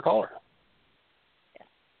introduce our caller.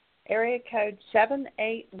 Area code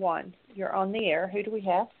 781. You're on the air. Who do we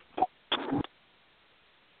have?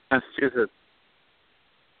 Massachusetts.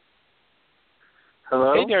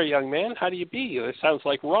 Hello? Hey there, young man. How do you be? It sounds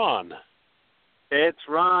like Ron. It's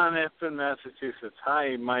Ron up in Massachusetts.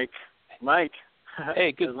 Hi, Mike. Mike.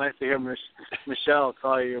 Hey, good. It's nice to hear Michelle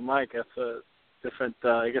call you Mike. That's a different,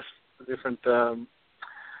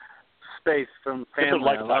 space from family. Different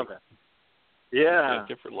lifetime. I love it. Yeah.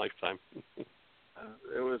 Different lifetime.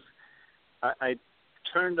 It was. I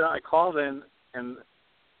called in, and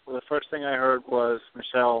the first thing I heard was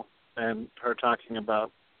Michelle and her talking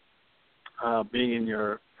about being in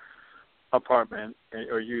your apartment,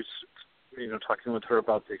 or you talking with her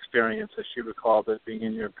about the experience as she recalled it, being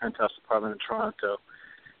in your penthouse apartment in Toronto,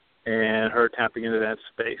 and her tapping into that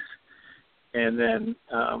space. And then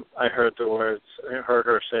I heard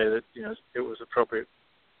her say that it was appropriate,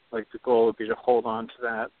 like the goal would be to hold on to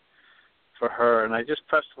that for her. And I just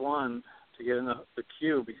pressed 1 to get in the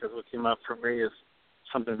queue because what came up for me is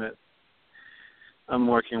something that I'm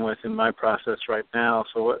working with in my process right now.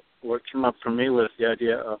 So what came up for me was the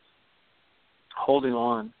idea of holding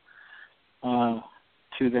on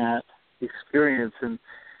to that experience. And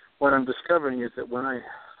what I'm discovering is that when I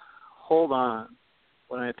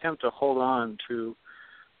attempt to hold on to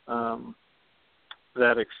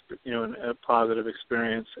that a positive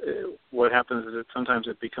experience, what happens is that sometimes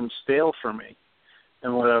it becomes stale for me.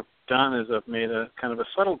 And what I've done is I've made a kind of a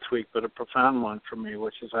subtle tweak, but a profound one for me,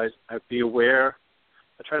 which is I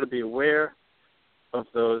try to be aware of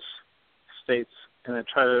those states, and I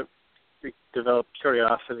try to develop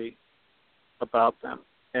curiosity about them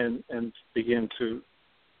and begin to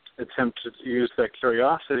attempt to use that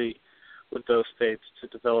curiosity with those states to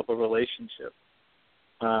develop a relationship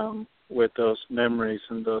with those memories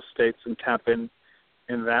and those states and tap in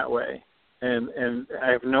that way. And I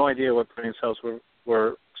have no idea what brain cells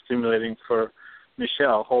were stimulating for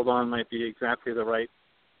Michelle. Hold on might be exactly the right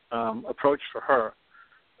approach for her.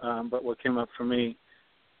 But what came up for me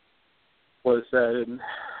was that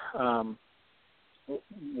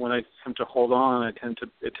when I attempt to hold on, it tends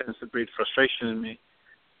to breed frustration in me.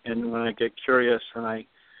 And when I get curious and I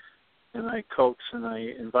coax and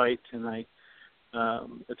I invite and I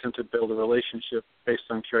attempt to build a relationship based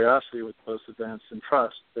on curiosity with those events and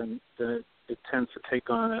trust, then it tends to take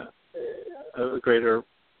on a greater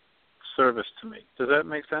service to me. Does that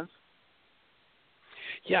make sense?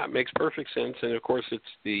 Yeah, it makes perfect sense. And of course,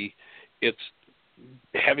 it's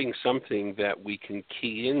having something that we can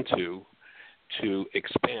key into to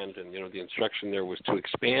expand. And the instruction there was to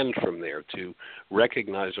expand from there, to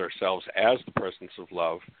recognize ourselves as the presence of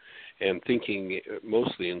love, and thinking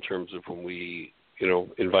mostly in terms of when we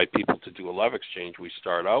invite people to do a love exchange, we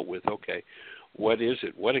start out with, okay, what is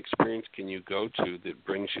it? What experience can you go to that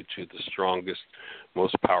brings you to the strongest,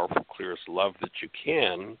 most powerful, clearest love that you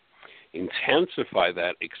can? intensify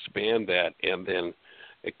that, expand that, and then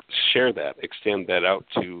share that, extend that out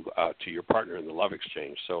to your partner in the love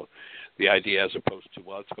exchange. So the idea, as opposed to,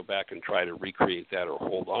 well, let's go back and try to recreate that or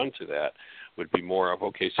hold on to that, would be more of,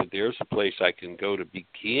 okay, so there's a place I can go to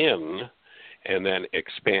begin and then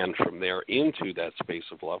expand from there into that space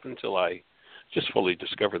of love until I just fully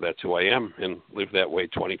discover that's who I am and live that way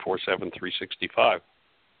 24/7, 365.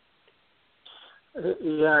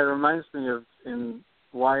 Yeah, it reminds me of, in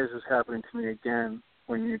Why Is This Happening to Me Again,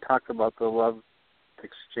 when you talk about the love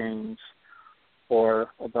exchange or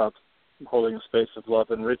about holding a space of love,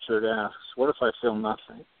 and Richard asks, what if I feel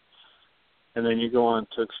nothing? And then you go on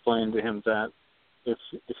to explain to him that if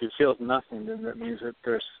you feel nothing, then that means that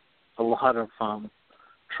there's a lot of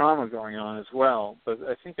trauma going on as well. But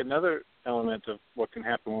I think another element of what can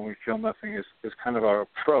happen when we feel nothing is kind of our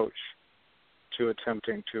approach to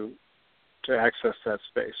attempting to access that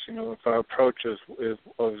space. You know, if our approach is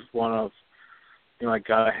one of, you know, I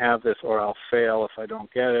gotta have this, or I'll fail if I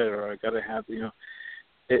don't get it, or I gotta have, you know,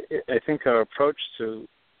 I think our approach to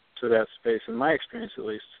that space, in my experience at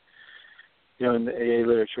least, you know, in the AA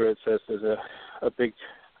literature it says there's a big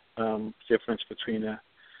difference between a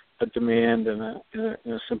demand and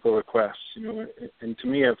a simple request. You know, and to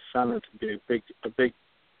me, I've found it to be a big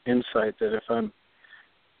insight that if I'm,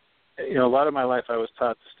 you know, a lot of my life I was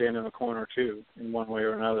taught to stand in a corner too, in one way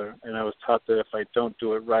or another, and I was taught that if I don't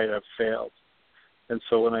do it right, I've failed. And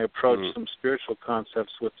so when I approach some spiritual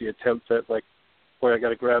concepts with the attempt that, like, boy, I got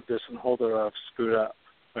to grab this and hold it, or I've screwed up,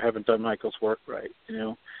 I haven't done Michael's work right, you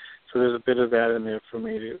know. So there's a bit of that in there for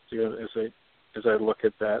me to, you know, as I look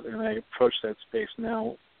at that, and I approach that space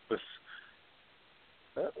now with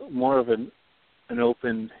more of an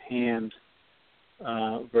open hand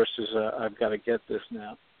versus I've got to get this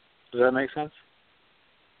now. Does that make sense?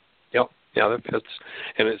 Yep. Yeah, that fits.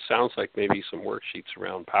 And it sounds like maybe some worksheets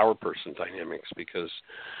around power person dynamics, because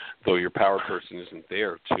though your power person isn't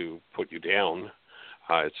there to put you down,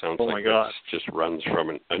 it sounds like it just runs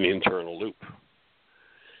from an internal loop.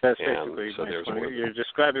 That's and basically so there's you're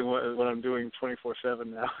describing what I'm doing 24/7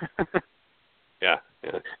 now. Yeah.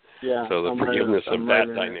 So the forgiveness of that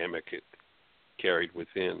dynamic carried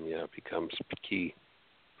within, becomes key.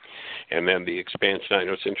 And then the expansion, I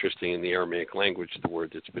know it's interesting, in the Aramaic language, the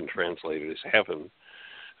word that's been translated as heaven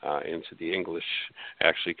into the English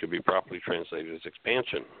actually could be properly translated as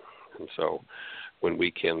expansion. And so when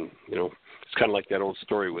we can, it's kind of like that old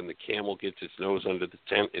story, when the camel gets its nose under the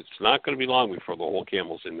tent, it's not going to be long before the whole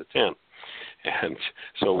camel's in the tent. And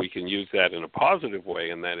so we can use that in a positive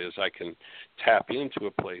way, and that is I can tap into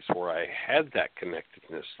a place where I had that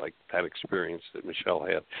connectedness, like that experience that Michelle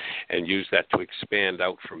had, and use that to expand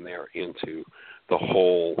out from there into the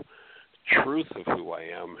whole truth of who I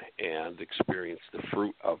am and experience the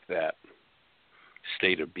fruit of that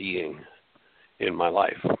state of being in my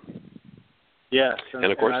life. Yes. And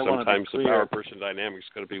of course, sometimes the power person dynamic is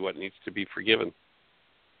going to be what needs to be forgiven.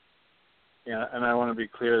 Yeah, and I want to be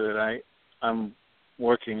clear that I'm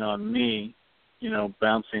working on me,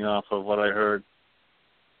 bouncing off of what I heard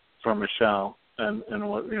from Michelle and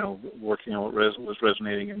what, working on what was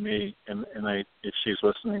resonating in me. And if she's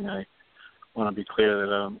listening, I want to be clear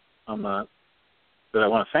that that I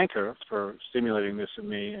want to thank her for stimulating this in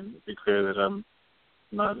me, and be clear that I'm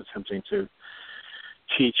not attempting to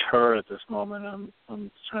teach her at this moment.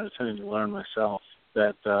 I'm trying to learn myself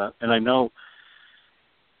that, and I know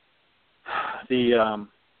that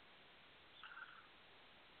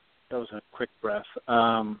was a quick breath.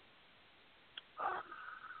 A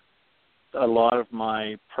lot of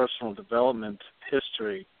my personal development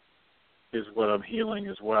history is what I'm healing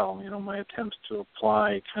as well. My attempts to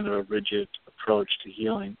apply kind of a rigid approach to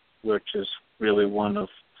healing, which is really one of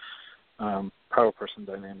power person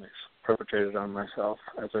dynamics perpetrated on myself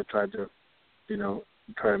as I tried to,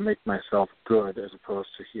 try to make myself good as opposed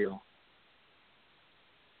to heal.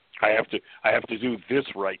 I have to do this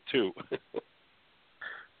right too.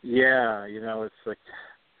 Yeah, it's like,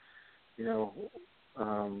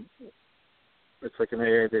 it's like in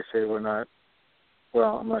AA they say we're not.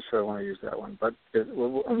 Well, I'm not sure I want to use that one, but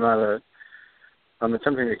I'm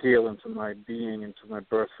attempting to heal into my being, into my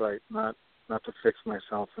birthright, not to fix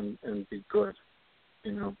myself and be good,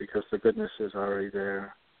 because the goodness is already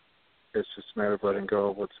there. It's just a matter of letting go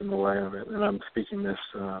of what's in the way of it. And I'm speaking this,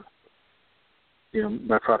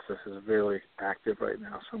 my process is really active right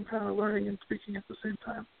now, so I'm kind of learning and speaking at the same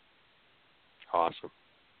time. Awesome.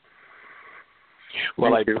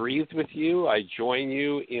 Well, I breathe with you. I join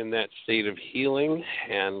you in that state of healing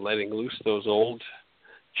and letting loose those old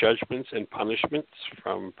judgments and punishments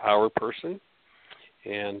from power person,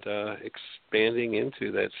 and expanding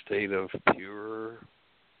into that state of pure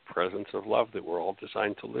presence of love that we're all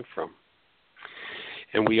designed to live from.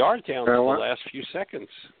 And we are down to the last few seconds.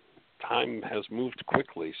 Time has moved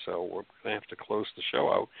quickly, so we're going to have to close the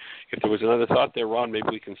show out. If there was another thought there, Ron, maybe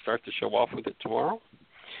we can start the show off with it tomorrow.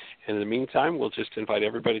 And in the meantime, we'll just invite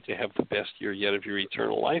everybody to have the best year yet of your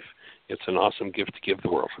eternal life. It's an awesome gift to give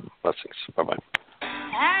the world. Blessings. Bye-bye.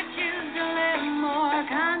 I choose to live more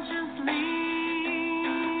consciously,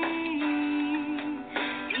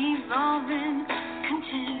 evolving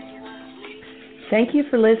continuously. Thank you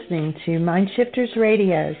for listening to Mindshifters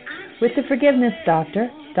Radio with the Forgiveness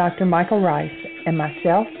Doctor, Dr. Michael Ryce, and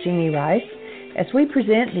myself, Jeanie Ryce, as we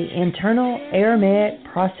present the internal Aramaic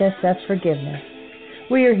process of forgiveness.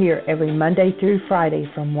 We are here every Monday through Friday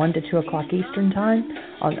from 1 to 2 o'clock Eastern Time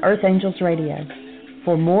on Earth Angels Radio.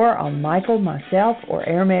 For more on Michael, myself, or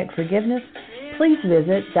Aramaic forgiveness, please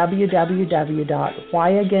visit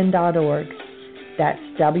www.whyagain.org. That's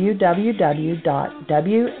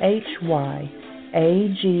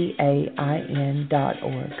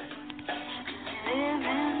www.whyagain.org.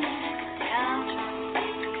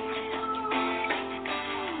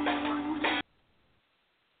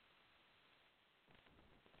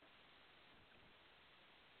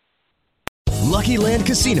 Lucky Land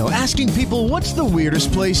Casino, asking people, what's the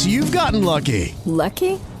weirdest place you've gotten lucky?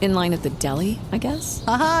 Lucky? In line at the deli, I guess?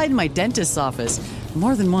 Aha, in my dentist's office.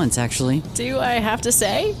 More than once, actually. Do I have to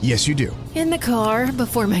say? Yes, you do. In the car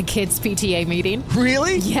before my kids' PTA meeting.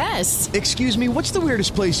 Really? Yes. Excuse me, what's the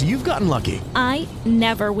weirdest place you've gotten lucky? I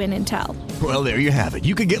never win and tell. Well, there you have it.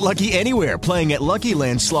 You can get lucky anywhere, playing at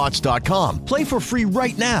LuckyLandSlots.com. Play for free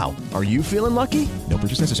right now. Are you feeling lucky? No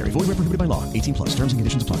purchase necessary. Void where prohibited by law. 18+. Terms and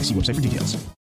conditions apply. See website for details.